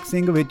ਟੋਬਾ ਟੇਕ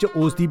ਸਿੰਘ ਵਿੱਚ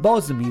ਉਸ ਦੀ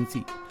ਬਹੁਤ ਜ਼ਮੀਨ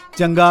ਸੀ।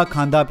 ਚੰਗਾ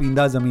ਖਾਂਦਾ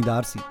ਪੀਂਦਾ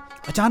ਜ਼ਮੀਂਦਾਰ ਸੀ।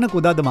 ਅਚਾਨਕ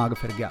ਉਹਦਾ ਦਿਮਾਗ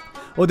ਫਿਰ ਗਿਆ।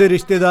 ਉਹਦੇ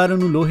ਰਿਸ਼ਤੇਦਾਰ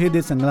ਉਹਨੂੰ ਲੋਹੇ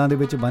ਦੇ ਸੰਗਲਾਂ ਦੇ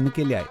ਵਿੱਚ ਬੰਨ੍ਹ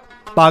ਕੇ ਲਿਆਏ,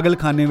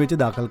 ਪਾਗਲਖਾਨੇ ਵਿੱਚ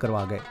ਦਾਖਲ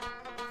ਕਰਵਾ ਗਏ।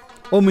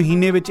 ਉਹ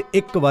ਮਹੀਨੇ ਵਿੱਚ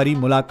ਇੱਕ ਵਾਰੀ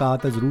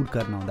ਮੁਲਾਕਾਤ ਜ਼ਰੂਰ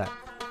ਕਰਨ ਆਉਂਦਾ ਹੈ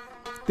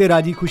ਤੇ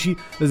ਰਾਜੀ ਖੁਸ਼ੀ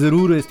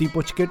ਜ਼ਰੂਰ ਇਸ ਦੀ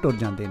ਪੁੱਛ ਕੇ ਟੁਰ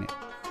ਜਾਂਦੇ ਨੇ।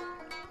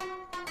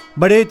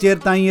 ਬੜੇ ਚਿਰ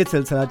ਤਾਈਂ ਇਹ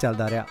ਸਿਲਸਿਲਾ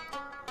ਚੱਲਦਾ ਰਿਹਾ,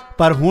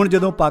 ਪਰ ਹੁਣ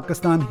ਜਦੋਂ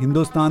ਪਾਕਿਸਤਾਨ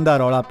ਹਿੰਦੁਸਤਾਨ ਦਾ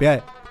ਰੌਲਾ ਪਿਆ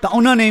ਹੈ ਤਾਂ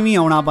ਉਹਨਾਂ ਨੇ ਵੀ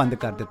ਆਉਣਾ ਬੰਦ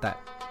ਕਰ ਦਿੱਤਾ ਹੈ।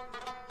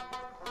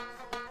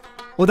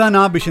 ਉਹਦਾ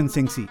ਨਾਂ ਬਿਸ਼ਨ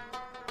ਸਿੰਘ ਸੀ,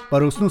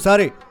 ਪਰ ਉਸਨੂੰ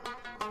ਸਾਰੇ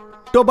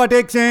ਟੋਬਾ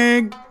ਟੇਕ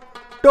ਸਿੰਘ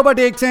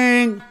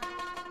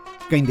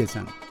ਕਹਿੰਦੇ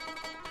ਸਨ।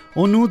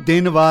 ਉਹਨੂੰ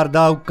ਦਿਨ ਵਾਰ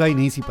ਦਾ ਉੱਕਾ ਹੀ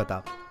ਨਹੀਂ ਸੀ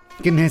ਪਤਾ।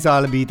 ਕਿੰਨੇ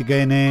ਸਾਲ ਬੀਤ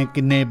ਗਏ ਨੇ,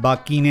 ਕਿੰਨੇ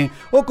ਬਾਕੀ ਨੇ,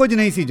 ਉਹ ਕੁਝ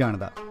ਨਹੀਂ ਸੀ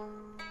ਜਾਣਦਾ।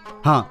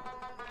 ਹਾਂ,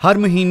 ਹਰ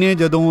ਮਹੀਨੇ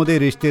ਜਦੋਂ ਉਹਦੇ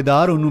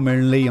ਰਿਸ਼ਤੇਦਾਰ ਉਹਨੂੰ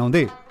ਮਿਲਣ ਲਈ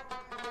ਆਉਂਦੇ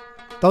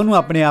ਤਾਂ ਉਹਨੂੰ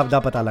ਆਪਣੇ ਆਪ ਦਾ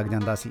ਪਤਾ ਲੱਗ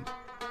ਜਾਂਦਾ ਸੀ।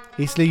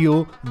 ਇਸ ਲਈ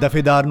ਉਹ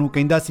ਦਫੇਦਾਰ ਨੂੰ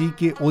ਕਹਿੰਦਾ ਸੀ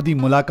ਕਿ ਉਹਦੀ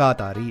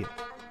ਮੁਲਾਕਾਤ ਆ ਰਹੀ ਹੈ।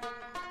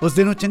 ਉਸ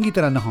ਦਿਨ ਉਹ ਚੰਗੀ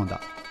ਤਰ੍ਹਾਂ ਨਹਾਉਂਦਾ,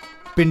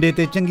 ਪਿੰਡੇ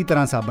 'ਤੇ ਚੰਗੀ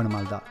ਤਰ੍ਹਾਂ ਸਾਬਣ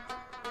ਮਲਦਾ,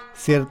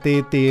 ਸਿਰ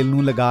 'ਤੇ ਤੇਲ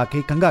ਨੂੰ ਲਗਾ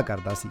ਕੇ ਕੰਘਾ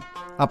ਕਰਦਾ ਸੀ।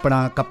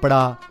 ਆਪਣਾ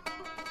ਕੱਪੜਾ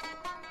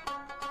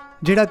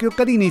ਜਿਹੜਾ ਕਿ ਉਹ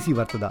ਕਦੀ ਨਹੀਂ ਸੀ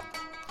ਵਰਤਦਾ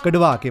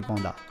ਕਢਵਾ ਕੇ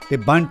ਪਾਉਂਦਾ ਅਤੇ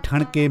ਬਣ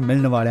ਠਣ ਕੇ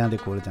ਮਿਲਣ ਵਾਲਿਆਂ ਦੇ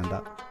ਕੋਲ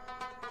ਜਾਂਦਾ।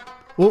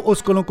 ਉਹ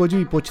ਉਸ ਕੋਲੋਂ ਕੁਝ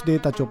ਵੀ ਪੁੱਛਦੇ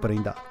ਤਾਂ ਚੁੱਪ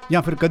ਰਹਿੰਦਾ,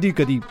 ਜਾਂ ਫਿਰ ਕਦੀ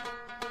ਕਦੀ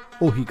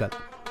ਉਹੀ ਗੱਲ,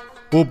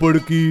 ਉਹ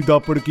ਪੜਕੀ ਦਾ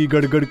ਪੜਕੀ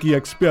ਗੜਗੜ ਕੀ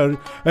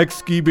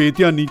ਐਕਸ ਕੀ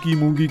ਬੇਧਿਆਨੀ ਕੀ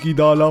ਮੂੰਗੀ ਕੀ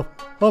ਦਾਲ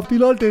ਆਫ ਦੀ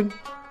ਲਾਲਟੇਨ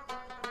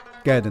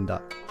ਕਹਿ ਦਿੰਦਾ।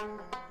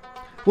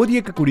 ਉਹਦੀ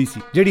ਇੱਕ ਕੁੜੀ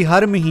ਸੀ ਜਿਹੜੀ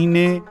ਹਰ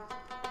ਮਹੀਨੇ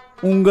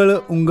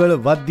ਉਂਗਲ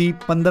ਵੱਧਦੀ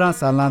 15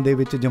 ਸਾਲਾਂ ਦੇ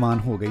ਵਿੱਚ ਜਵਾਨ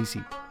ਹੋ ਗਈ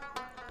ਸੀ।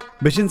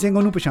 ਬਿਸ਼ਨ ਸਿੰਘ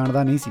ਉਹਨੂੰ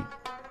ਪਛਾਣਦਾ ਨਹੀਂ ਸੀ।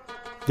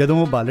 ਜਦੋਂ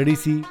ਉਹ ਬਾਲੜੀ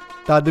ਸੀ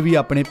ਤਦ ਵੀ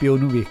ਆਪਣੇ ਪਿਓ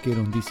ਨੂੰ ਵੇਖ ਕੇ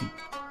ਰੋਂਦੀ ਸੀ,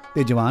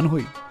 ਅਤੇ ਜਵਾਨ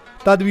ਹੋਈ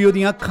ਤਦ ਵੀ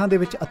ਉਹਦੀਆਂ ਅੱਖਾਂ ਦੇ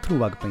ਵਿੱਚ ਅੱਥਰੂ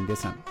ਵਗ ਪੈਂਦੇ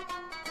ਸਨ।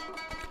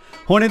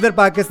 ਹੁਣ ਇੱਧਰ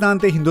ਪਾਕਿਸਤਾਨ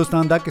ਅਤੇ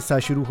ਹਿੰਦੁਸਤਾਨ ਦਾ ਕਿੱਸਾ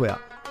ਸ਼ੁਰੂ ਹੋਇਆ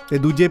ਅਤੇ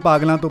ਦੂਜੇ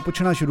ਪਾਗਲਾਂ ਤੋਂ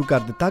ਪੁੱਛਣਾ ਸ਼ੁਰੂ ਕਰ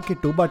ਦਿੱਤਾ ਕਿ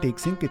ਟੋਬਾ ਟੇਕ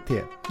ਸਿੰਘ ਕਿੱਥੇ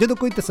ਹੈ। ਜਦੋਂ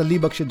ਕੋਈ ਤਸੱਲੀ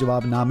ਬਖਸ਼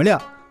ਜਵਾਬ ਨਾ ਮਿਲਿਆ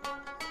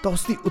ਤਾਂ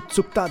ਉਸਦੀ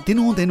ਉਤਸੁਕਤਾ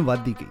ਦਿਨੋਂ ਦਿਨ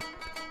ਵੱਧਦੀ ਗਈ।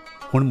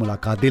 ਹੁਣ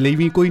ਮੁਲਾਕਾਤ ਦੇ ਲਈ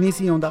ਵੀ ਕੋਈ ਨਹੀਂ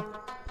ਸੀ ਆਉਂਦਾ।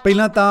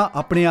 ਪਹਿਲਾਂ ਤਾਂ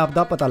ਆਪਣੇ ਆਪ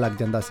ਦਾ ਪਤਾ ਲੱਗ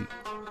ਜਾਂਦਾ ਸੀ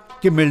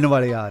ਕਿ ਮਿਲਣ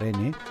ਵਾਲੇ ਆ ਰਹੇ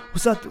ਨੇ।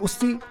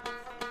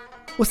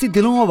 ਉਸਦੀ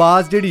ਦਿਲੋਂ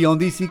ਆਵਾਜ਼ ਜਿਹੜੀ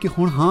ਆਉਂਦੀ ਸੀ ਕਿ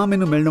ਹੁਣ ਹਾਂ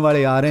ਮੈਨੂੰ ਮਿਲਣ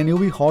ਵਾਲੇ ਆ ਰਹੇ ਨੇ, ਉਹ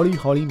ਵੀ ਹੌਲੀ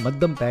ਹੌਲੀ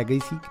ਮੱਧਮ ਪੈ ਗਈ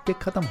ਸੀ ਅਤੇ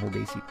ਖ਼ਤਮ ਹੋ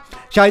ਗਈ ਸੀ।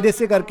 ਸ਼ਾਇਦ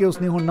ਇਸੇ ਕਰਕੇ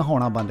ਉਸਨੇ ਹੁਣ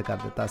ਨਹਾਉਣਾ ਬੰਦ ਕਰ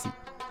ਦਿੱਤਾ ਸੀ।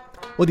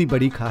 ਉਹਦੀ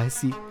ਬੜੀ ਖਾਹਿਸ਼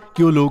ਸੀ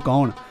ਕਿ ਉਹ ਲੋਕ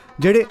ਆਉਣ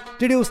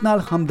ਜਿਹੜੇ ਉਸ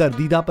ਨਾਲ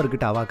ਹਮਦਰਦੀ ਦਾ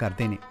ਪ੍ਰਗਟਾਵਾ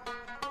ਕਰਦੇ ਨੇ।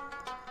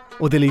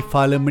 ਉਹਦੇ ਲਈ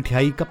ਫਲ,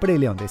 ਮਠਿਆਈ, ਕੱਪੜੇ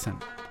ਲਿਆਉਂਦੇ ਸਨ।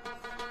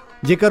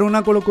 ਜੇਕਰ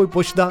ਉਹਨਾਂ ਕੋਲੋਂ ਕੋਈ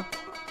ਪੁੱਛਦਾ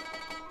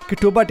ਕਿ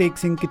ਟੋਬਾ ਟੇਕ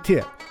ਸਿੰਘ ਕਿੱਥੇ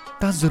ਹੈ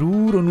ਤਾਂ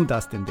ਜ਼ਰੂਰ ਉਹਨੂੰ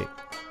ਦੱਸ ਦਿੰਦੇ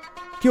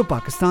ਕਿ ਉਹ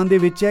ਪਾਕਿਸਤਾਨ ਦੇ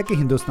ਵਿੱਚ ਹੈ ਕਿ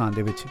ਹਿੰਦੁਸਤਾਨ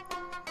ਦੇ ਵਿੱਚ।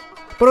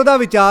 ਪਰ ਉਹਦਾ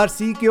ਵਿਚਾਰ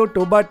ਸੀ ਕਿ ਉਹ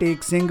ਟੋਬਾ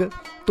ਟੇਕ ਸਿੰਘ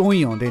ਤੋਂ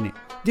ਹੀ ਆਉਂਦੇ ਨੇ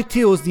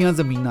ਜਿੱਥੇ ਉਸ ਦੀਆਂ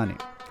ਜ਼ਮੀਨਾਂ ਨੇ।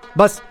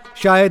 ਬਸ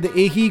ਸ਼ਾਇਦ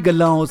ਇਹੀ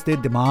ਗੱਲਾਂ ਉਸ ਦੇ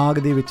ਦਿਮਾਗ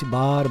ਦੇ ਵਿੱਚ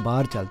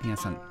ਬਾਰ-ਬਾਰ ਚੱਲਦੀਆਂ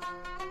ਸਨ।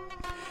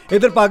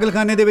 ਇੱਧਰ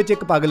ਪਾਗਲਖਾਨੇ ਦੇ ਵਿੱਚ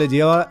ਇੱਕ ਪਾਗਲ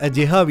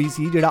ਅਜਿਹਾ ਵੀ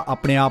ਸੀ ਜਿਹੜਾ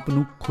ਆਪਣੇ ਆਪ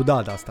ਨੂੰ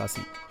ਖੁਦਾ ਦੱਸਦਾ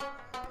ਸੀ।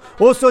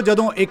 ਉਸ ਤੋਂ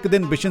ਜਦੋਂ ਇੱਕ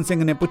ਦਿਨ ਬਿਸ਼ਨ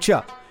ਸਿੰਘ ਨੇ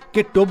ਪੁੱਛਿਆ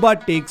ਕਿ ਟੋਬਾ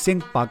ਟੇਕ ਸਿੰਘ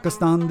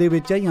ਪਾਕਿਸਤਾਨ ਦੇ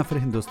ਵਿੱਚ ਹੈ ਜਾਂ ਫਿਰ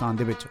ਹਿੰਦੁਸਤਾਨ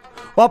ਦੇ ਵਿੱਚ,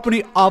 ਉਹ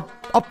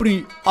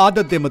ਆਪਣੀ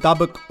ਆਦਤ ਦੇ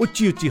ਮੁਤਾਬਕ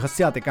ਉੱਚੀ ਉੱਚੀ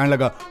ਹੱਸਿਆ ਤੇ ਕਹਿਣ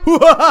ਲੱਗਾ,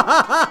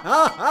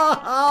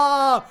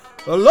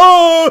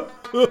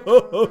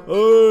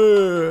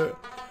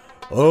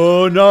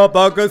 ਉਹ ਨਾ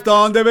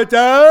ਪਾਕਿਸਤਾਨ ਦੇ ਵਿੱਚ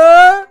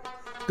ਹੈ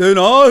ਤੇ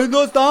ਨਾ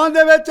ਹਿੰਦੁਸਤਾਨ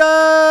ਦੇ ਵਿੱਚ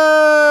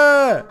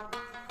ਹੈ।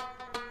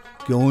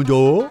 ਕਿਉਂ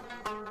ਜੋ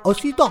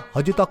ਅਸੀਂ ਤਾਂ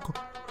ਹਜੇ ਤੱਕ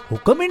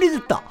ਹੁਕਮ ਹੀ ਨਹੀਂ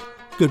ਦਿੱਤਾ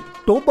ਕਿ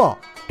ਟੋਬਾ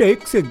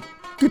ਟੇਕ ਸਿੰਘ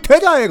ਕਿੱਥੇ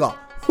ਜਾਏਗਾ।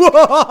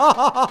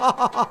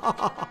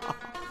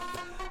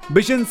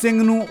 ਬਿਸ਼ਨ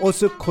ਸਿੰਘ ਨੂੰ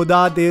ਉਸ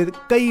ਖੁਦਾ ਦੇ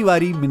ਕਈ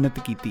ਵਾਰੀ ਮਿੰਨਤ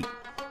ਕੀਤੀ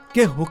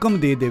ਕਿ ਹੁਕਮ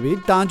ਦੇ ਦੇਵੇ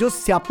ਤਾਂ ਜੋ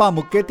ਸਿਆਪਾ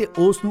ਮੁੱਕੇ ਤੇ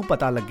ਉਸ ਨੂੰ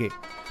ਪਤਾ ਲੱਗੇ।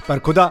 ਪਰ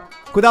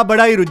ਖੁਦਾ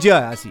ਬੜਾ ਹੀ ਰੁੱਝਿਆ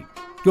ਹੋਇਆ ਸੀ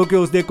ਕਿਉਂਕਿ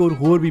ਉਸਦੇ ਕੋਲ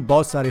ਹੋਰ ਵੀ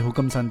ਬਹੁਤ ਸਾਰੇ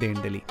ਹੁਕਮ ਸਨ ਦੇਣ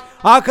ਦੇ ਲਈ।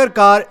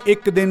 ਆਖਰਕਾਰ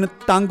ਇੱਕ ਦਿਨ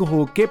ਤੰਗ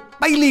ਹੋ ਕੇ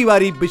ਪਹਿਲੀ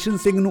ਵਾਰੀ ਬਿਸ਼ਨ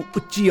ਸਿੰਘ ਨੂੰ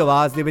ਉੱਚੀ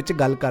ਆਵਾਜ਼ ਦੇ ਵਿੱਚ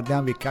ਗੱਲ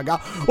ਕਰਦਿਆਂ ਵੇਖਿਆ ਗਿਆ।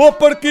 ਉਹ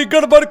ਪੜਕੀ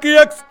ਗੜਬੜ ਕੀ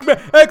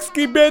ਐਕਸ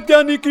ਕੀ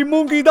ਬੇਧਿਆਨੀ ਕੀ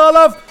ਮੂੰਗੀ ਦਾਲ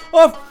ਆਫ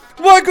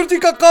ਵਾਹਿਗੁਰੂ ਜੀ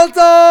ਕਾ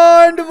Khalsa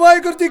and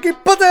Waheguru ji Ki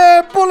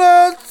Fateh.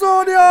 Police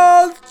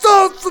Sonia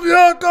Sat Sri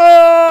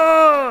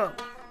ਅਕਾਲ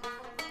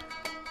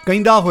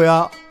ਕਹਿੰਦਾ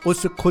ਹੋਇਆ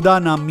ਉਸ ਖੁਦਾ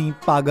ਨਾਮੀ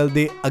ਪਾਗਲ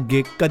ਦੇ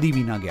ਅੱਗੇ ਕਦੀ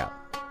ਵੀ ਨਾ ਗਿਆ।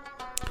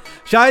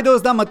 ਸ਼ਾਇਦ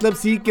ਉਸ ਦਾ ਮਤਲਬ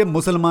ਸੀ ਕਿ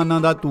ਮੁਸਲਮਾਨਾਂ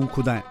ਦਾ ਤੂੰ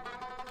ਖੁਦਾ ਹੈ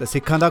ਤੇ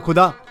ਸਿੱਖਾਂ ਦਾ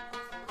ਖੁਦਾ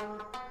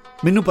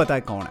ਮੈਨੂੰ ਪਤਾ ਹੈ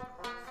ਕੌਣ ਹੈ।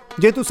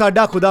 ਜੇ ਤੂੰ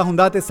ਸਾਡਾ ਖੁਦਾ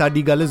ਹੁੰਦਾ ਤੇ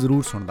ਸਾਡੀ ਗੱਲ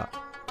ਜ਼ਰੂਰ ਸੁਣਦਾ।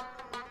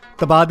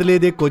 ਤਬਾਦਲੇ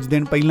ਦੇ ਕੁਝ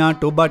ਦਿਨ ਪਹਿਲਾਂ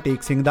ਟੋਬਾ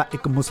ਟੇਕ ਸਿੰਘ ਦਾ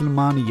ਇੱਕ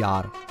ਮੁਸਲਮਾਨ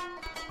ਯਾਰ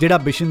ਜਿਹੜਾ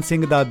ਬਿਸ਼ਨ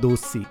ਸਿੰਘ ਦਾ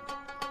ਦੋਸਤ ਸੀ,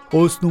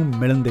 ਉਸ ਨੂੰ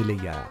ਮਿਲਣ ਦੇ ਲਈ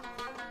ਆਇਆ।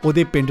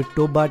 ਉਹਦੇ ਪਿੰਡ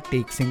ਟੋਬਾ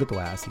ਟੇਕ ਸਿੰਘ ਤੋਂ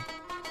ਆਇਆ ਸੀ।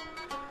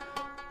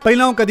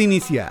 ਪਹਿਲਾਂ ਉਹ ਕਦੀ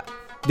ਨਹੀਂ ਸੀ ਆਇਆ।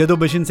 ਜਦੋਂ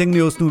ਬਿਸ਼ਨ ਸਿੰਘ ਨੇ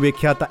ਉਸ ਨੂੰ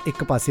ਵੇਖਿਆ ਤਾਂ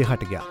ਇੱਕ ਪਾਸੇ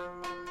ਹਟ ਗਿਆ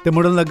ਤੇ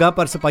ਮੁੜਨ ਲੱਗਾ,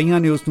 ਪਰ ਸਿਪਾਹੀਆਂ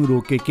ਨੇ ਉਸ ਨੂੰ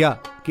ਰੋਕ ਕੇ ਕਿਹਾ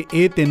ਕਿ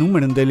ਇਹ ਤੈਨੂੰ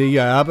ਮਿਲਣ ਦੇ ਲਈ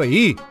ਆਇਆ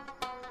ਭਾਈ,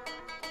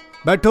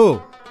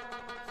 ਬੈਠੋ,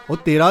 ਉਹ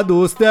ਤੇਰਾ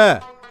ਦੋਸਤ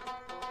ਹੈ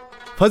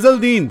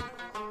ਫਜ਼ਲਦੀਨ,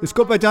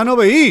 ਇਸਕੋ ਪਹਿਚਾਨੋ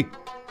ਭਾਈ।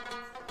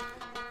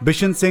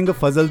 ਬਿਸ਼ਨ ਸਿੰਘ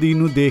ਫਜ਼ਲਦੀਨ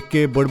ਨੂੰ ਦੇਖ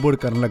ਕੇ ਬੁੜਬੁੜ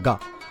ਕਰਨ ਲੱਗਾ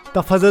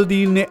ਤਾਂ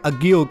ਫਜ਼ਲਦੀਨ ਨੇ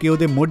ਅੱਗੇ ਹੋ ਕੇ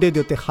ਉਹਦੇ ਮੋਢੇ ਦੇ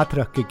ਉੱਤੇ ਹੱਥ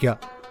ਰੱਖ ਕੇ ਕਿਹਾ,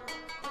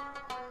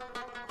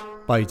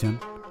 ਭਾਈਜਾਨ,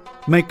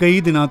 ਮੈਂ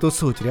ਕਈ ਦਿਨਾਂ ਤੋਂ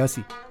ਸੋਚ ਰਿਹਾ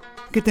ਸੀ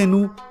ਕਿ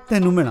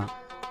ਤੈਨੂੰ ਮਿਲਾਂ,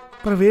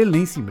 ਪਰ ਵੇਲ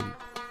ਨਹੀਂ ਸੀ ਮਿਲੀ।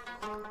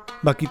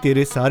 ਬਾਕੀ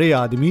ਤੇਰੇ ਸਾਰੇ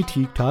ਆਦਮੀ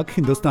ਠੀਕ ਠਾਕ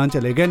ਹਿੰਦੁਸਤਾਨ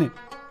ਚਲੇ ਗਏ ਨੇ।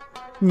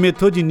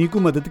 ਮੈਥੋਂ ਜਿੰਨੀ ਕੁ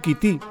ਮਦਦ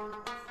ਕੀਤੀ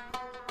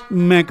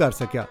ਮੈਂ ਕਰ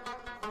ਸਕਿਆ।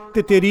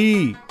 ਤੇ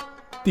ਤੇਰੀ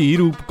ਧੀ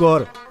ਰੂਪ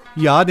ਕੌਰ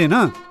ਯਾਦ ਹੈ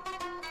ਨਾ?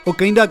 ਉਹ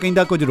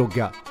ਕਹਿੰਦਾ ਕੁਝ ਰੁਕ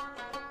ਗਿਆ।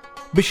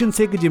 ਬਿਸ਼ਨ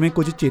ਸਿੰਘ ਜਿਵੇਂ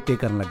ਕੁਝ ਚੇਤੇ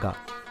ਕਰਨ ਲੱਗਾ।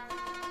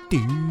 ਧੀ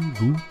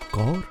ਰੂਪ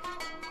ਕੌਰ?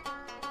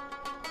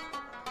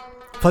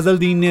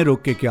 ਫਜ਼ਲਦੀਨ ਨੇ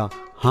ਰੋਕ ਕੇ ਕਿਹਾ,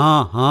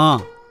 ਹਾਂ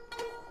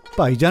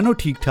ਭਾਈਜਾਨ, ਉਹ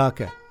ਠੀਕ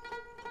ਠਾਕ ਹੈ।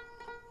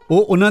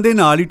 ਉਹ ਉਹਨਾਂ ਦੇ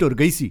ਨਾਲ ਹੀ ਟੁਰ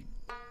ਗਈ ਸੀ।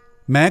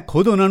 ਮੈਂ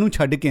ਖੁਦ ਉਹਨਾਂ ਨੂੰ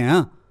ਛੱਡ ਕੇ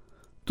ਆਇਆ।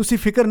 ਤੁਸੀਂ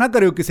ਫਿਕਰ ਨਾ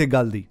ਕਰਿਓ ਕਿਸੇ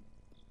ਗੱਲ ਦੀ।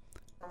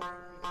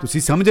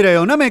 ਤੁਸੀਂ ਸਮਝ ਰਹੇ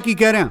ਹੋ ਨਾ ਮੈਂ ਕੀ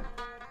ਕਹਿ ਰਿਹਾ?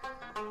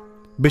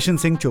 ਬਿਸ਼ਨ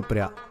ਸਿੰਘ ਚੁੱਪ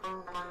ਰਿਹਾ।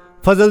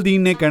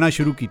 ਫਜ਼ਲਦੀਨ ਨੇ ਕਹਿਣਾ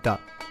ਸ਼ੁਰੂ ਕੀਤਾ,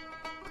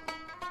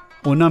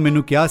 ਉਹਨਾਂ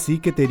ਮੈਨੂੰ ਕਿਹਾ ਸੀ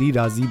ਕਿ ਤੇਰੀ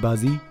ਰਾਜ਼ੀ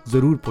ਬਾਜ਼ੀ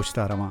ਜ਼ਰੂਰ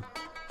ਪੁੱਛਦਾ ਰਵਾਂ।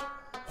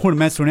 ਹੁਣ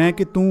ਮੈਂ ਸੁਣਿਆ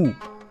ਕਿ ਤੂੰ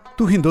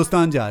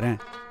ਹਿੰਦੁਸਤਾਨ ਜਾ ਰਿਹਾ,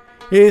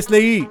 ਇਸ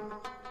ਲਈ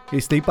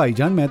ਇਸ ਲਈ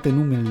ਭਾਈਜਾਨ ਮੈਂ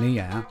ਤੈਨੂੰ ਮਿਲਣ ਹੀ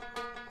ਆਇਆ।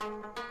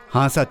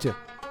 ਹਾਂ ਸੱਚ,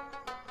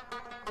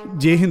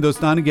 ਜੇ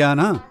ਹਿੰਦੁਸਤਾਨ ਗਿਆ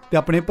ਨਾ ਤੇ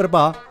ਆਪਣੇ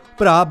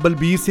ਭਰਾ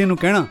ਬਲਬੀਰ ਸਿੰਘ ਨੂੰ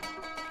ਕਹਿਣਾ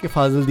ਕਿ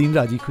ਫਾਜ਼ਲਦੀਨ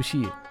ਰਾਜੀ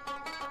ਖੁਸ਼ੀ ਹੈ।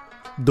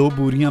 2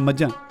 ਬੂਰੀਆਂ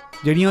ਮੱਝਾਂ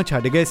ਜਿਹੜੀਆਂ ਉਹ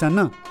ਛੱਡ ਗਏ ਸਨ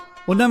ਨਾ,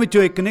 ਉਹਨਾਂ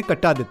ਵਿੱਚੋਂ ਇੱਕ ਨੇ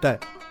ਕੱਟਾ ਦਿੱਤਾ ਹੈ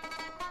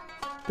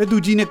ਤੇ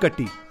ਦੂਜੀ ਨੇ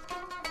ਕੱਟੀ।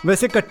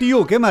 ਵੈਸੇ ਕੱਟੀ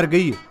ਹੋ ਕੇ ਮਰ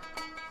ਗਈ ਹੈ।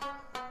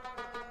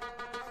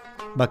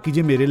 ਬਾਕੀ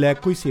ਜੇ ਮੇਰੇ ਲਾਇਕ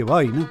ਕੋਈ ਸੇਵਾ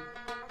ਹੋਈ ਨਾ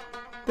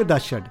ਤੇ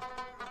ਦੱਸ ਛੱਡ,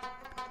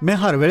 ਮੈਂ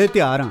ਹਰ ਵੇਲੇ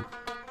ਤਿਆਰ ਹਾਂ।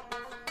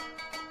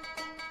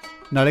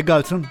 ਨਾਲੇ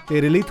ਗੱਲ ਸੁਣ,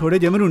 ਤੇਰੇ ਲਈ ਥੋੜੇ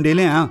ਜਿਹੇ ਮਰੂੰਡੇ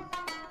ਲਿਆ,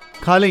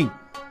 ਖਾ ਲਈ।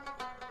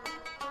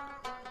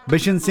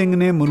 ਬਿਸ਼ਨ ਸਿੰਘ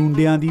ਨੇ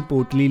ਮਰੂੰਡਿਆਂ ਦੀ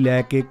ਪੋਟਲੀ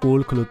ਲੈ ਕੇ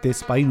ਕੋਲ ਖਲੋਤੇ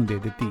ਸਿਪਾਹੀ ਨੂੰ ਦੇ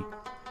ਦਿੱਤੀ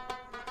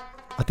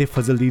ਅਤੇ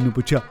ਫਜ਼ਲਦੀਨ ਨੂੰ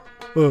ਪੁੱਛਿਆ,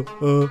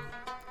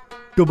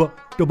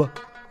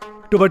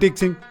 ਟੋਬਾ ਟੇਕ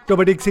ਸਿੰਘ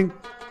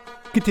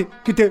ਕਿੱਥੇ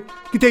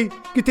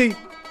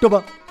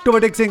ਟੋਬਾ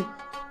ਟੇਕ ਸਿੰਘ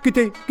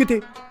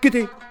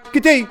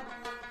ਕਿੱਥੇ?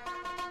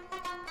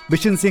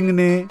 ਬਿਸ਼ਨ ਸਿੰਘ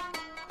ਨੇ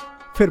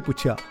ਫਿਰ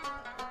ਪੁੱਛਿਆ,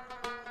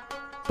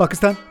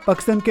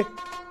 ਪਾਕਿਸਤਾਨ ਕੇ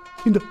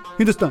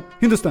ਹਿੰਦੁਸਤਾਨ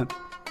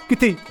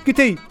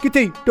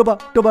ਕਿੱਥੇ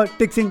ਟੋਬਾ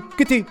ਟੇਕ ਸਿੰਘ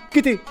ਕਿੱਥੇ?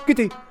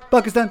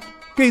 ਪਾਕਿਸਤਾਨ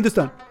ਕਿ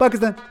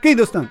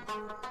ਹਿੰਦੁਸਤਾਨ?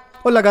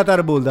 ਉਹ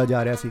ਲਗਾਤਾਰ ਬੋਲਦਾ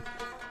ਜਾ ਰਿਹਾ ਸੀ।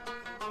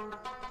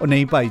 ਉਹ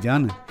ਨਹੀਂ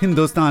ਭਾਈਜਾਨ,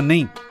 ਹਿੰਦੁਸਤਾਨ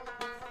ਨਹੀਂ,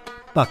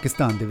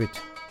 ਪਾਕਿਸਤਾਨ ਦੇ ਵਿੱਚ।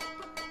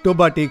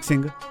 ਟੋਬਾ ਟੇਕ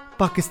ਸਿੰਘ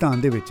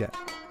ਪਾਕਿਸਤਾਨ ਦੇ ਵਿੱਚ ਹੈ।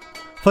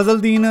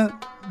 ਫਜ਼ਲਦੀਨ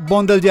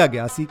ਬੌਂਦਲ ਜਿਹਾ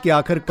ਗਿਆ ਸੀ ਕਿ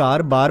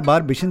ਆਖਰਕਾਰ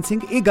ਬਾਰ-ਬਾਰ ਬਿਸ਼ਨ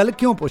ਸਿੰਘ ਇਹ ਗੱਲ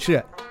ਕਿਉਂ ਪੁੱਛ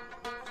ਰਿਹਾ।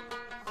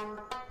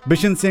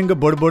 ਬਿਸ਼ਨ ਸਿੰਘ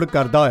ਬੁੜ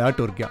ਕਰਦਾ ਹੋਇਆ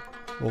ਟੁਰ ਗਿਆ।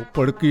 ਉਹ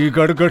ਪੜਕੀ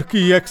ਗੜਗੜ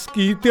ਕੀ ਐਕਸ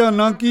ਕੀ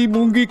ਧਿਆਨਾ ਕੀ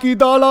ਮੂੰਗੀ ਕੀ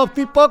ਦਾਲ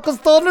ਆਪਤੀ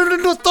ਪਾਕਿਸਤਾਨ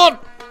ਹਿੰਦੁਸਤਾਨ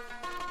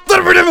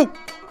ਦਰਬੜੇ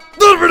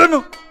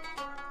ਨੂੰ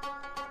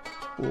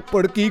ਉਹ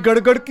ਪੜਕੀ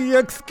ਗੜਗੜ ਕੀ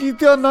ਐਕਸ ਕੀ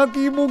ਧਿਆਨਾ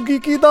ਕੀ ਮੂੰਗੀ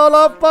ਕੀ ਦਾਲ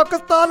ਆਪ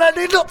ਪਾਕਿਸਤਾਨ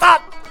ਹਿੰਦੁਸਤਾਨ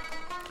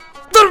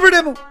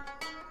ਦਰਬੜੇ ਨੂੰ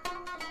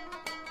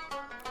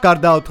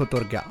ਕਰਦਾ ਉੱਥੋਂ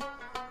ਤੁਰ ਗਿਆ।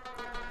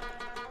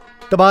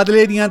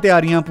 ਤਬਾਦਲੇ ਦੀਆਂ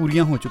ਤਿਆਰੀਆਂ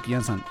ਪੂਰੀਆਂ ਹੋ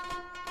ਚੁੱਕੀਆਂ ਸਨ।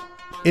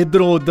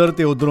 ਇੱਧਰੋਂ ਉੱਧਰ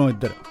ਤੇ ਉੱਧਰੋਂ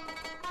ਇੱਧਰ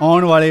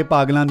ਆਉਣ ਵਾਲੇ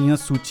ਪਾਗਲਾਂ ਦੀਆਂ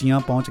ਸੂਚੀਆਂ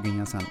ਪਹੁੰਚ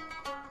ਗਈਆਂ ਸਨ।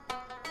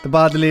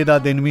 ਤਬਾਦਲੇ ਦਾ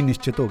ਦਿਨ ਵੀ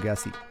ਨਿਸ਼ਚਿਤ ਹੋ ਗਿਆ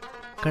ਸੀ।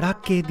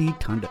 ਕੜਾਕੇ ਦੀ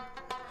ਠੰਡ।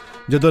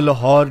 ਜਦੋਂ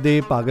ਲਾਹੌਰ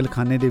ਦੇ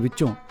ਪਾਗਲਖਾਨੇ ਦੇ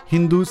ਵਿੱਚੋਂ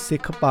ਹਿੰਦੂ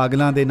ਸਿੱਖ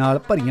ਪਾਗਲਾਂ ਦੇ ਨਾਲ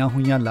ਭਰੀਆਂ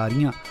ਹੋਈਆਂ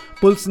ਲਾਰੀਆਂ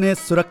ਪੁਲਿਸ ਨੇ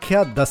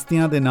ਸੁਰੱਖਿਆ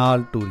ਦਸਤਿਆਂ ਦੇ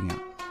ਨਾਲ ਟੋਰੀਆਂ।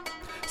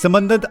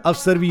 ਸੰਬੰਧਿਤ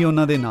ਅਫਸਰ ਵੀ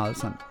ਉਹਨਾਂ ਦੇ ਨਾਲ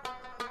ਸਨ।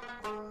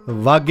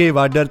 ਵਾਗੇ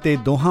ਵਾਰਡਰ ਤੇ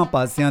ਦੋਹਾਂ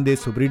ਪਾਸਿਆਂ ਦੇ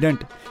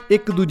ਸੁਪਰੀਡੈਂਟ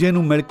ਇੱਕ ਦੂਜੇ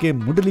ਨੂੰ ਮਿਲ ਕੇ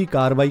ਮੁੱਢਲੀ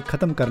ਕਾਰਵਾਈ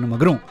ਖਤਮ ਕਰਨ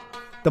ਮਗਰੋਂ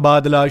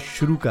ਤਬਾਦਲਾ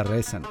ਸ਼ੁਰੂ ਕਰ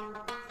ਰਹੇ ਸਨ,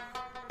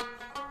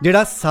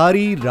 ਜਿਹੜਾ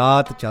ਸਾਰੀ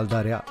ਰਾਤ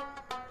ਚੱਲਦਾ ਰਿਹਾ।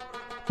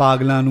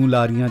 ਪਾਗਲਾਂ ਨੂੰ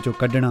ਲਾਰੀਆਂ ਚੋਂ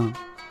ਕੱਢਣਾ,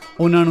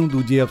 ਉਹਨਾਂ ਨੂੰ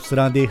ਦੂਜੇ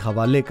ਅਫਸਰਾਂ ਦੇ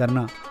ਹਵਾਲੇ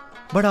ਕਰਨਾ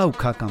ਬੜਾ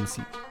ਔਖਾ ਕੰਮ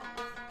ਸੀ।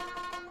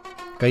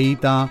 ਕਈ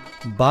ਤਾਂ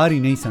ਬਾਹਰ ਹੀ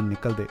ਨਹੀਂ ਸਨ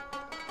ਨਿਕਲਦੇ।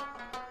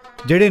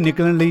 ਜਿਹੜੇ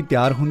ਨਿਕਲਣ ਲਈ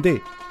ਤਿਆਰ ਹੁੰਦੇ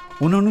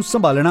ਉਹਨਾਂ ਨੂੰ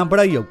ਸੰਭਾਲਣਾ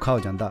ਬੜਾ ਹੀ ਔਖਾ ਹੋ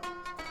ਜਾਂਦਾ,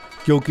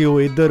 ਕਿਉਂਕਿ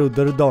ਉਹ ਇੱਧਰ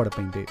ਉੱਧਰ ਦੌੜ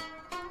ਪੈਂਦੇ।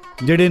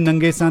 ਜਿਹੜੇ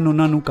ਨੰਗੇ ਸਨ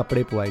ਉਹਨਾਂ ਨੂੰ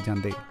ਕੱਪੜੇ ਪਵਾਏ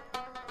ਜਾਂਦੇ,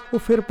 ਉਹ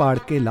ਫਿਰ ਪਾੜ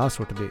ਕੇ ਲਾਹ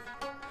ਸੁੱਟਦੇ।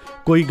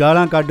 ਕੋਈ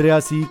ਗਾਲਾਂ ਕੱਢ ਰਿਹਾ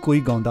ਸੀ, ਕੋਈ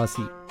ਗਾਉਂਦਾ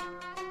ਸੀ।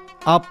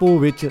 ਆਪੋ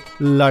ਵਿੱਚ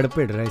ਲੜ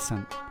ਭਿੜ ਰਹੇ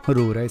ਸਨ,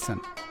 ਰੋ ਰਹੇ ਸਨ।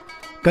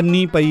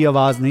 ਕੰਨੀ ਪਈ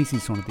ਆਵਾਜ਼ ਨਹੀਂ ਸੀ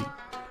ਸੁਣਦੀ।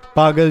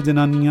 ਪਾਗਲ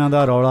ਜਨਾਨੀਆਂ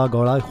ਦਾ ਰੌਲਾ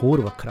ਗੌਲਾ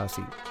ਹੋਰ ਵੱਖਰਾ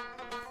ਸੀ।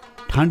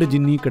 ਠੰਡ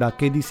ਜਿੰਨੀ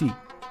ਕੜਾਕੇ ਦੀ ਸੀ,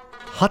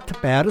 ਹੱਥ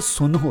ਪੈਰ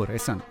ਸੁੰਨ ਹੋ ਰਹੇ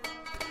ਸਨ।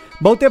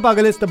 ਬਹੁਤੇ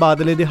ਪਾਗਲ ਇਸ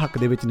ਤਬਾਦਲੇ ਦੇ ਹੱਕ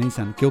ਦੇ ਵਿੱਚ ਨਹੀਂ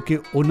ਸਨ, ਕਿਉਂਕਿ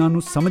ਉਹਨਾਂ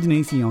ਨੂੰ ਸਮਝ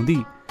ਨਹੀਂ ਸੀ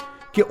ਆਉਂਦੀ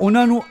ਕਿ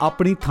ਉਹਨਾਂ ਨੂੰ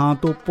ਆਪਣੀ ਥਾਂ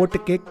ਤੋਂ ਪੁੱਟ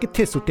ਕੇ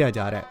ਕਿੱਥੇ ਸੁੱਟਿਆ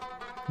ਜਾ ਰਿਹਾ ਹੈ।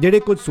 ਜਿਹੜੇ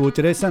ਕੁਝ ਸੋਚ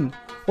ਰਹੇ ਸਨ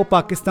ਉਹ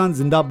ਪਾਕਿਸਤਾਨ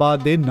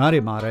ਜ਼ਿੰਦਾਬਾਦ ਦੇ ਨਾਅਰੇ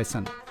ਮਾਰ ਰਹੇ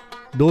ਸਨ।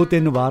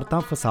 2-3 ਵਾਰ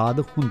ਤਾਂ ਫਸਾਦ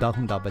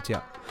ਹੁੰਦਾ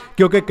ਬਚਿਆ,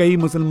 ਕਿਉਂਕਿ ਕਈ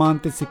ਮੁਸਲਮਾਨ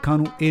ਤੇ ਸਿੱਖਾਂ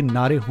ਨੂੰ ਇਹ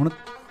ਨਾਅਰੇ ਹੁਣ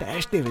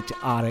ਤੈਸ਼ ਦੇ ਵਿੱਚ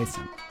ਆ ਰਹੇ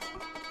ਸਨ।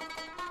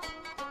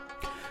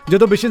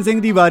 ਜਦੋਂ ਬਿਸ਼ਨ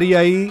ਸਿੰਘ ਦੀ ਵਾਰੀ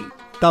ਆਈ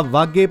ਤਾਂ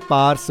ਵਾਗੇ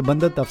ਪਾਰ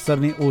ਸੰਬੰਧਿਤ ਅਫਸਰ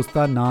ਨੇ ਉਸ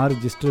ਦਾ ਨਾਂ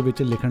ਰਜਿਸਟਰ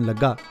ਵਿੱਚ ਲਿਖਣ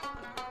ਲੱਗਾ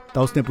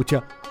ਤਾਂ ਉਸਨੇ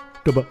ਪੁੱਛਿਆ,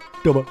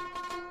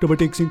 ਟੋਬਾ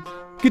ਟੇਕ ਸਿੰਘ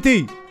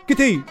ਕਿੱਥੇ?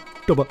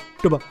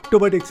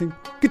 ਟੋਬਾ ਟੇਕ ਸਿੰਘ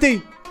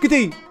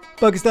ਕਿੱਥੇ?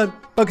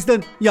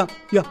 ਪਾਕਿਸਤਾਨ ਜਾਂ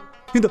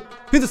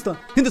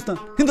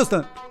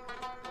ਹਿੰਦੁਸਤਾਨ।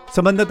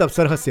 ਸੰਬੰਧਿਤ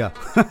ਅਫਸਰ ਹੱਸਿਆ।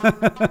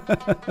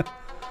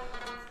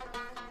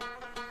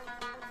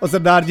 ਉਹ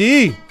ਸਰਦਾਰ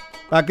ਜੀ,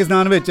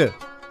 ਪਾਕਿਸਤਾਨ ਵਿੱਚ।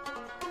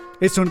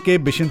 ਇਹ ਸੁਣ ਕੇ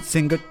ਬਿਸ਼ਨ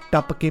ਸਿੰਘ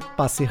ਟੱਪ ਕੇ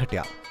ਪਾਸੇ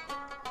ਹਟਿਆ,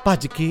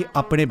 ਭੱਜ ਕੇ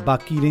ਆਪਣੇ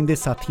ਬਾਕੀ ਰਹਿੰਦੇ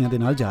ਸਾਥੀਆਂ ਦੇ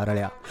ਨਾਲ ਜਾ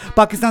ਰਲਿਆ।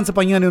 ਪਾਕਿਸਤਾਨ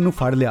ਸਿਪਾਹੀਆਂ ਨੇ ਉਹਨੂੰ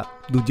ਫੜ ਲਿਆ,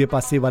 ਦੂਜੇ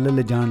ਪਾਸੇ ਵੱਲ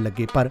ਲਿਜਾਣ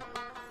ਲੱਗੇ, ਪਰ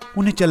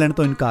ਉਹਨੇ ਚੱਲਣ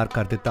ਤੋਂ ਇਨਕਾਰ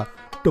ਕਰ ਦਿੱਤਾ।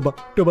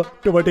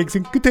 ਟੋਬਾ ਟੇਕ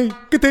ਸਿੰਘ ਕਿੱਥੇ?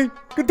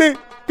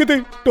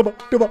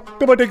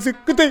 ਟੋਬਾ ਟੇਕ ਸਿੰਘ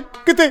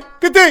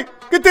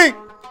ਕਿੱਥੇ?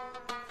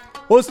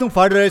 ਉਸ ਨੂੰ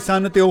ਫੜ ਰਹੇ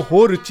ਸਨ ਤੇ ਉਹ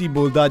ਹੋਰ ਉੱਚੀ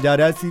ਬੋਲਦਾ ਜਾ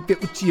ਰਿਹਾ ਸੀ ਤੇ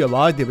ਉੱਚੀ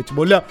ਆਵਾਜ਼ ਦੇ ਵਿੱਚ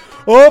ਬੋਲਿਆ,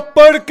 ਉਹ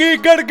ਪੜਕੀ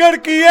ਗੜਗੜ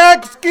ਕੀ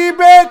ਐਕਸ ਕੀ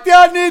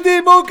ਬੇਤਿਆਨੀ ਦੀ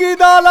ਮੂੰਗੀ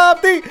ਦਾਲ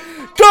ਆਪਦੀ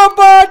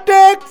ਟੋਬਾ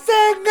ਟੇਕ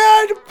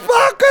ਸਿੰਘ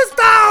ਪਾਕਿਸਤਾਨ।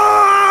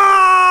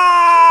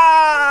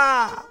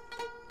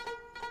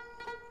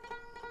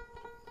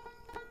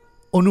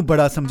 ਉਹਨੂੰ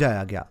ਬੜਾ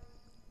ਸਮਝਾਇਆ ਗਿਆ,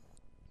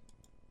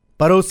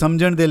 ਪਰ ਉਹ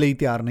ਸਮਝਣ ਦੇ ਲਈ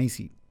ਤਿਆਰ ਨਹੀਂ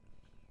ਸੀ।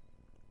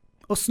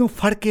 ਉਸ ਨੂੰ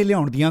ਫੜ ਕੇ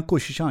ਲਿਆਉਣ ਦੀਆਂ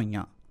ਕੋਸ਼ਿਸ਼ਾਂ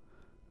ਆਈਆਂ,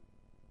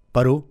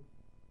 ਪਰ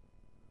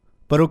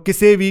ਉਹ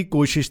ਕਿਸੇ ਵੀ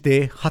ਕੋਸ਼ਿਸ਼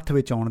ਦੇ ਹੱਥ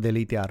ਵਿੱਚ ਆਉਣ ਦੇ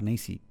ਲਈ ਤਿਆਰ ਨਹੀਂ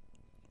ਸੀ।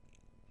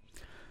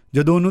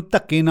 ਜਦੋਂ ਉਹਨੂੰ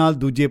ਧੱਕੇ ਨਾਲ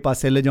ਦੂਜੇ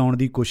ਪਾਸੇ ਲਿਜਾਉਣ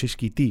ਦੀ ਕੋਸ਼ਿਸ਼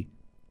ਕੀਤੀ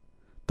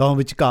ਤਾਂ ਉਹ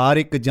ਵਿਚਕਾਰ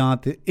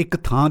ਇੱਕ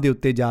ਥਾਂ ਦੇ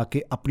ਉੱਤੇ ਜਾ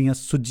ਕੇ ਆਪਣੀਆਂ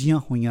ਸੁੱਜੀਆਂ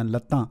ਹੋਈਆਂ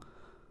ਲੱਤਾਂ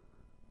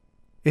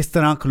ਇਸ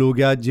ਤਰ੍ਹਾਂ ਖਲੋ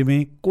ਗਿਆ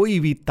ਜਿਵੇਂ ਕੋਈ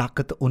ਵੀ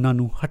ਤਾਕਤ ਉਹਨਾਂ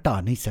ਨੂੰ ਹਟਾ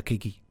ਨਹੀਂ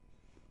ਸਕੇਗੀ।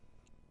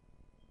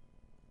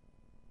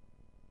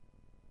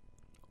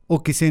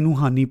 ਉਹ ਕਿਸੇ ਨੂੰ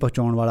ਹਾਨੀ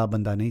ਪਹੁੰਚਾਉਣ ਵਾਲਾ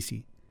ਬੰਦਾ ਨਹੀਂ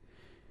ਸੀ।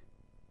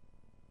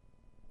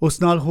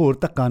 ਉਸ ਨਾਲ ਹੋਰ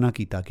ਧੱਕਾ ਨਾ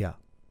ਕੀਤਾ ਗਿਆ।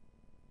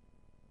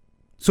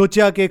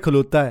 ਸੋਚਿਆ ਕਿ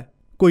ਖਲੋਤਾ ਹੈ,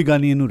 ਕੋਈ ਗੱਲ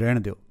ਨਹੀਂ, ਇਹਨੂੰ ਰਹਿਣ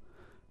ਦਿਓ,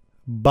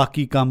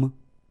 ਬਾਕੀ ਕੰਮ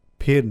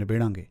ਫੇਰ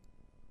ਨਿਬੇੜਾਂਗੇ।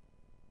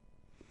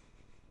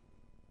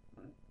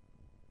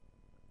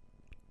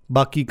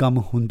 ਬਾਕੀ ਕੰਮ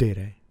ਹੁੰਦੇ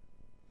ਰਹੇ,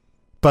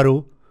 ਪਰ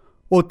ਉਹ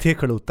ਉੱਥੇ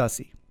ਖੜੋਤਾ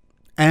ਸੀ,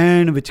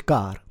 ਐਨ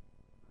ਵਿਚਕਾਰ।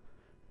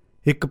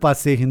 ਇੱਕ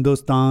ਪਾਸੇ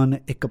ਹਿੰਦੁਸਤਾਨ,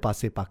 ਇੱਕ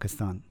ਪਾਸੇ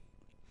ਪਾਕਿਸਤਾਨ,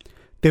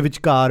 ਤੇ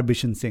ਵਿਚਕਾਰ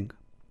ਬਿਸ਼ਨ ਸਿੰਘ।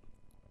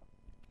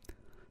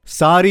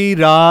 ਸਾਰੀ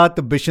ਰਾਤ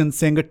ਬਿਸ਼ਨ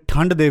ਸਿੰਘ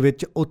ਠੰਡ ਦੇ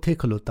ਵਿੱਚ ਉੱਥੇ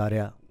ਖਲੋਤਾ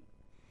ਰਿਹਾ।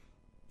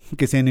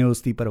 ਕਿਸੇ ਨੇ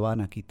ਉਸ ਦੀ ਪਰਵਾਹ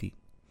ਨਾ ਕੀਤੀ।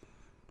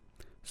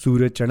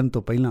 ਸੂਰਜ ਚੜ੍ਹਨ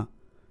ਤੋਂ ਪਹਿਲਾਂ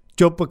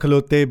ਚੁੱਪ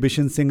ਖਲੋਤੇ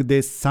ਬਿਸ਼ਨ ਸਿੰਘ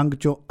ਦੇ ਸੰਗ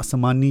 'ਚੋਂ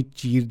ਅਸਮਾਨੀ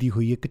ਚੀਰਦੀ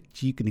ਹੋਈ ਇੱਕ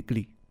ਚੀਕ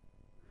ਨਿਕਲੀ,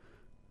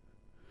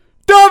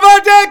 ਟੋਬਾ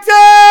ਟੇਕ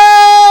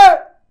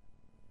ਸਿੰਘ!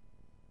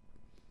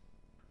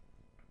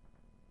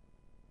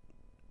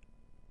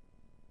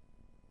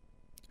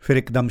 ਫਿਰ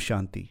ਇੱਕਦਮ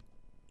ਸ਼ਾਂਤੀ।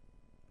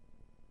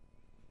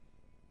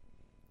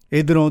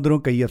 ਇੱਧਰੋਂ ਉੱਧਰੋਂ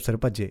ਕਈ ਅਫਸਰ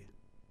ਭੱਜੇ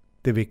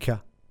ਤੇ ਵੇਖਿਆ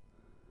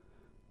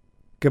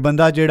ਕਿ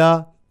ਬੰਦਾ ਜਿਹੜਾ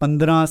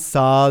 15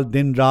 ਸਾਲ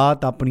ਦਿਨ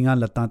ਰਾਤ ਆਪਣੀਆਂ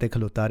ਲੱਤਾਂ 'ਤੇ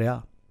ਖਲੋਤਾ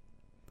ਰਿਹਾ,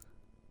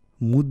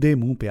 ਮੂਧੇ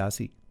ਮੂੰਹ ਪਿਆ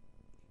ਸੀ।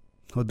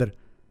 ਉੱਧਰ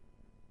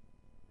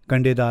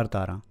ਕੰਡੇਦਾਰ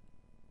ਤਾਰਾਂ,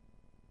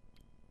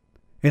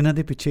 ਇਹਨਾਂ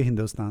ਦੇ ਪਿੱਛੇ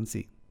ਹਿੰਦੁਸਤਾਨ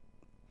ਸੀ,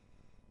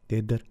 ਤੇ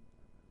ਇੱਧਰ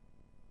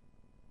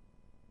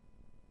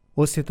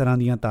ਉਸੇ ਤਰ੍ਹਾਂ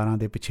ਦੀਆਂ ਤਾਰਾਂ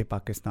ਦੇ ਪਿੱਛੇ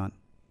ਪਾਕਿਸਤਾਨ,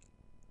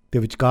 ਤੇ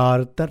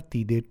ਵਿਚਕਾਰ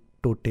ਧਰਤੀ ਦੇ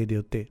ਟੋਟੇ ਦੇ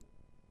ਉੱਤੇ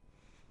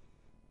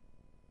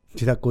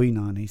ਜਿਹਦਾ ਕੋਈ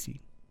ਨਾਂ ਨਹੀਂ ਸੀ,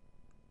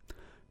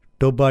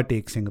 ਟੋਬਾ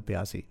ਟੇਕ ਸਿੰਘ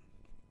ਪਿਆ ਸੀ।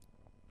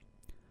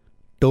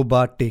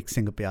 ਟੋਬਾ ਟੇਕ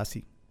ਸਿੰਘ ਪਿਆ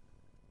ਸੀ।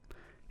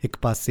 ਇੱਕ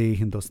ਪਾਸੇ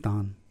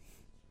ਹਿੰਦੁਸਤਾਨ,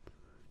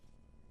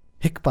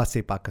 ਇੱਕ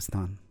ਪਾਸੇ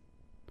ਪਾਕਿਸਤਾਨ,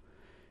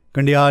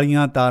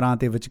 ਕੰਡਿਆਲੀਆਂ ਤਾਰਾਂ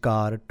ਤੇ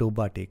ਵਿਚਕਾਰ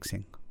ਟੋਬਾ ਟੇਕ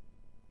ਸਿੰਘ।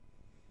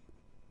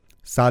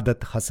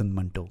 ਸਾਦਤ ਹਸਨ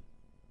ਮੰਟੋ,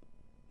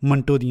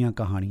 ਮੰਟੋ ਦੀਆਂ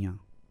ਕਹਾਣੀਆਂ।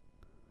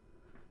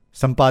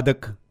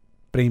 ਸੰਪਾਦਕ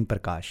ਪ੍ਰੇਮ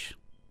ਪ੍ਰਕਾਸ਼।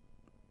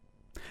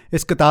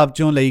 ਇਸ ਕਿਤਾਬ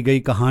 'ਚੋਂ ਲਈ ਗਈ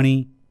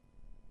ਕਹਾਣੀ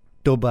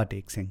ਟੋਬਾ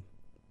ਟੇਕ ਸਿੰਘ।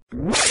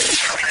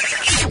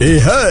 ਇਹ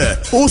ਹੈ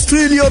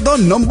ਆਸਟ੍ਰੇਲੀਆ ਦਾ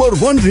ਨੰਬਰ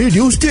 1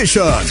 ਰੇਡੀਓ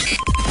ਸਟੇਸ਼ਨ,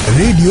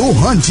 ਰੇਡੀਓ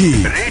ਹਾਂਜੀ।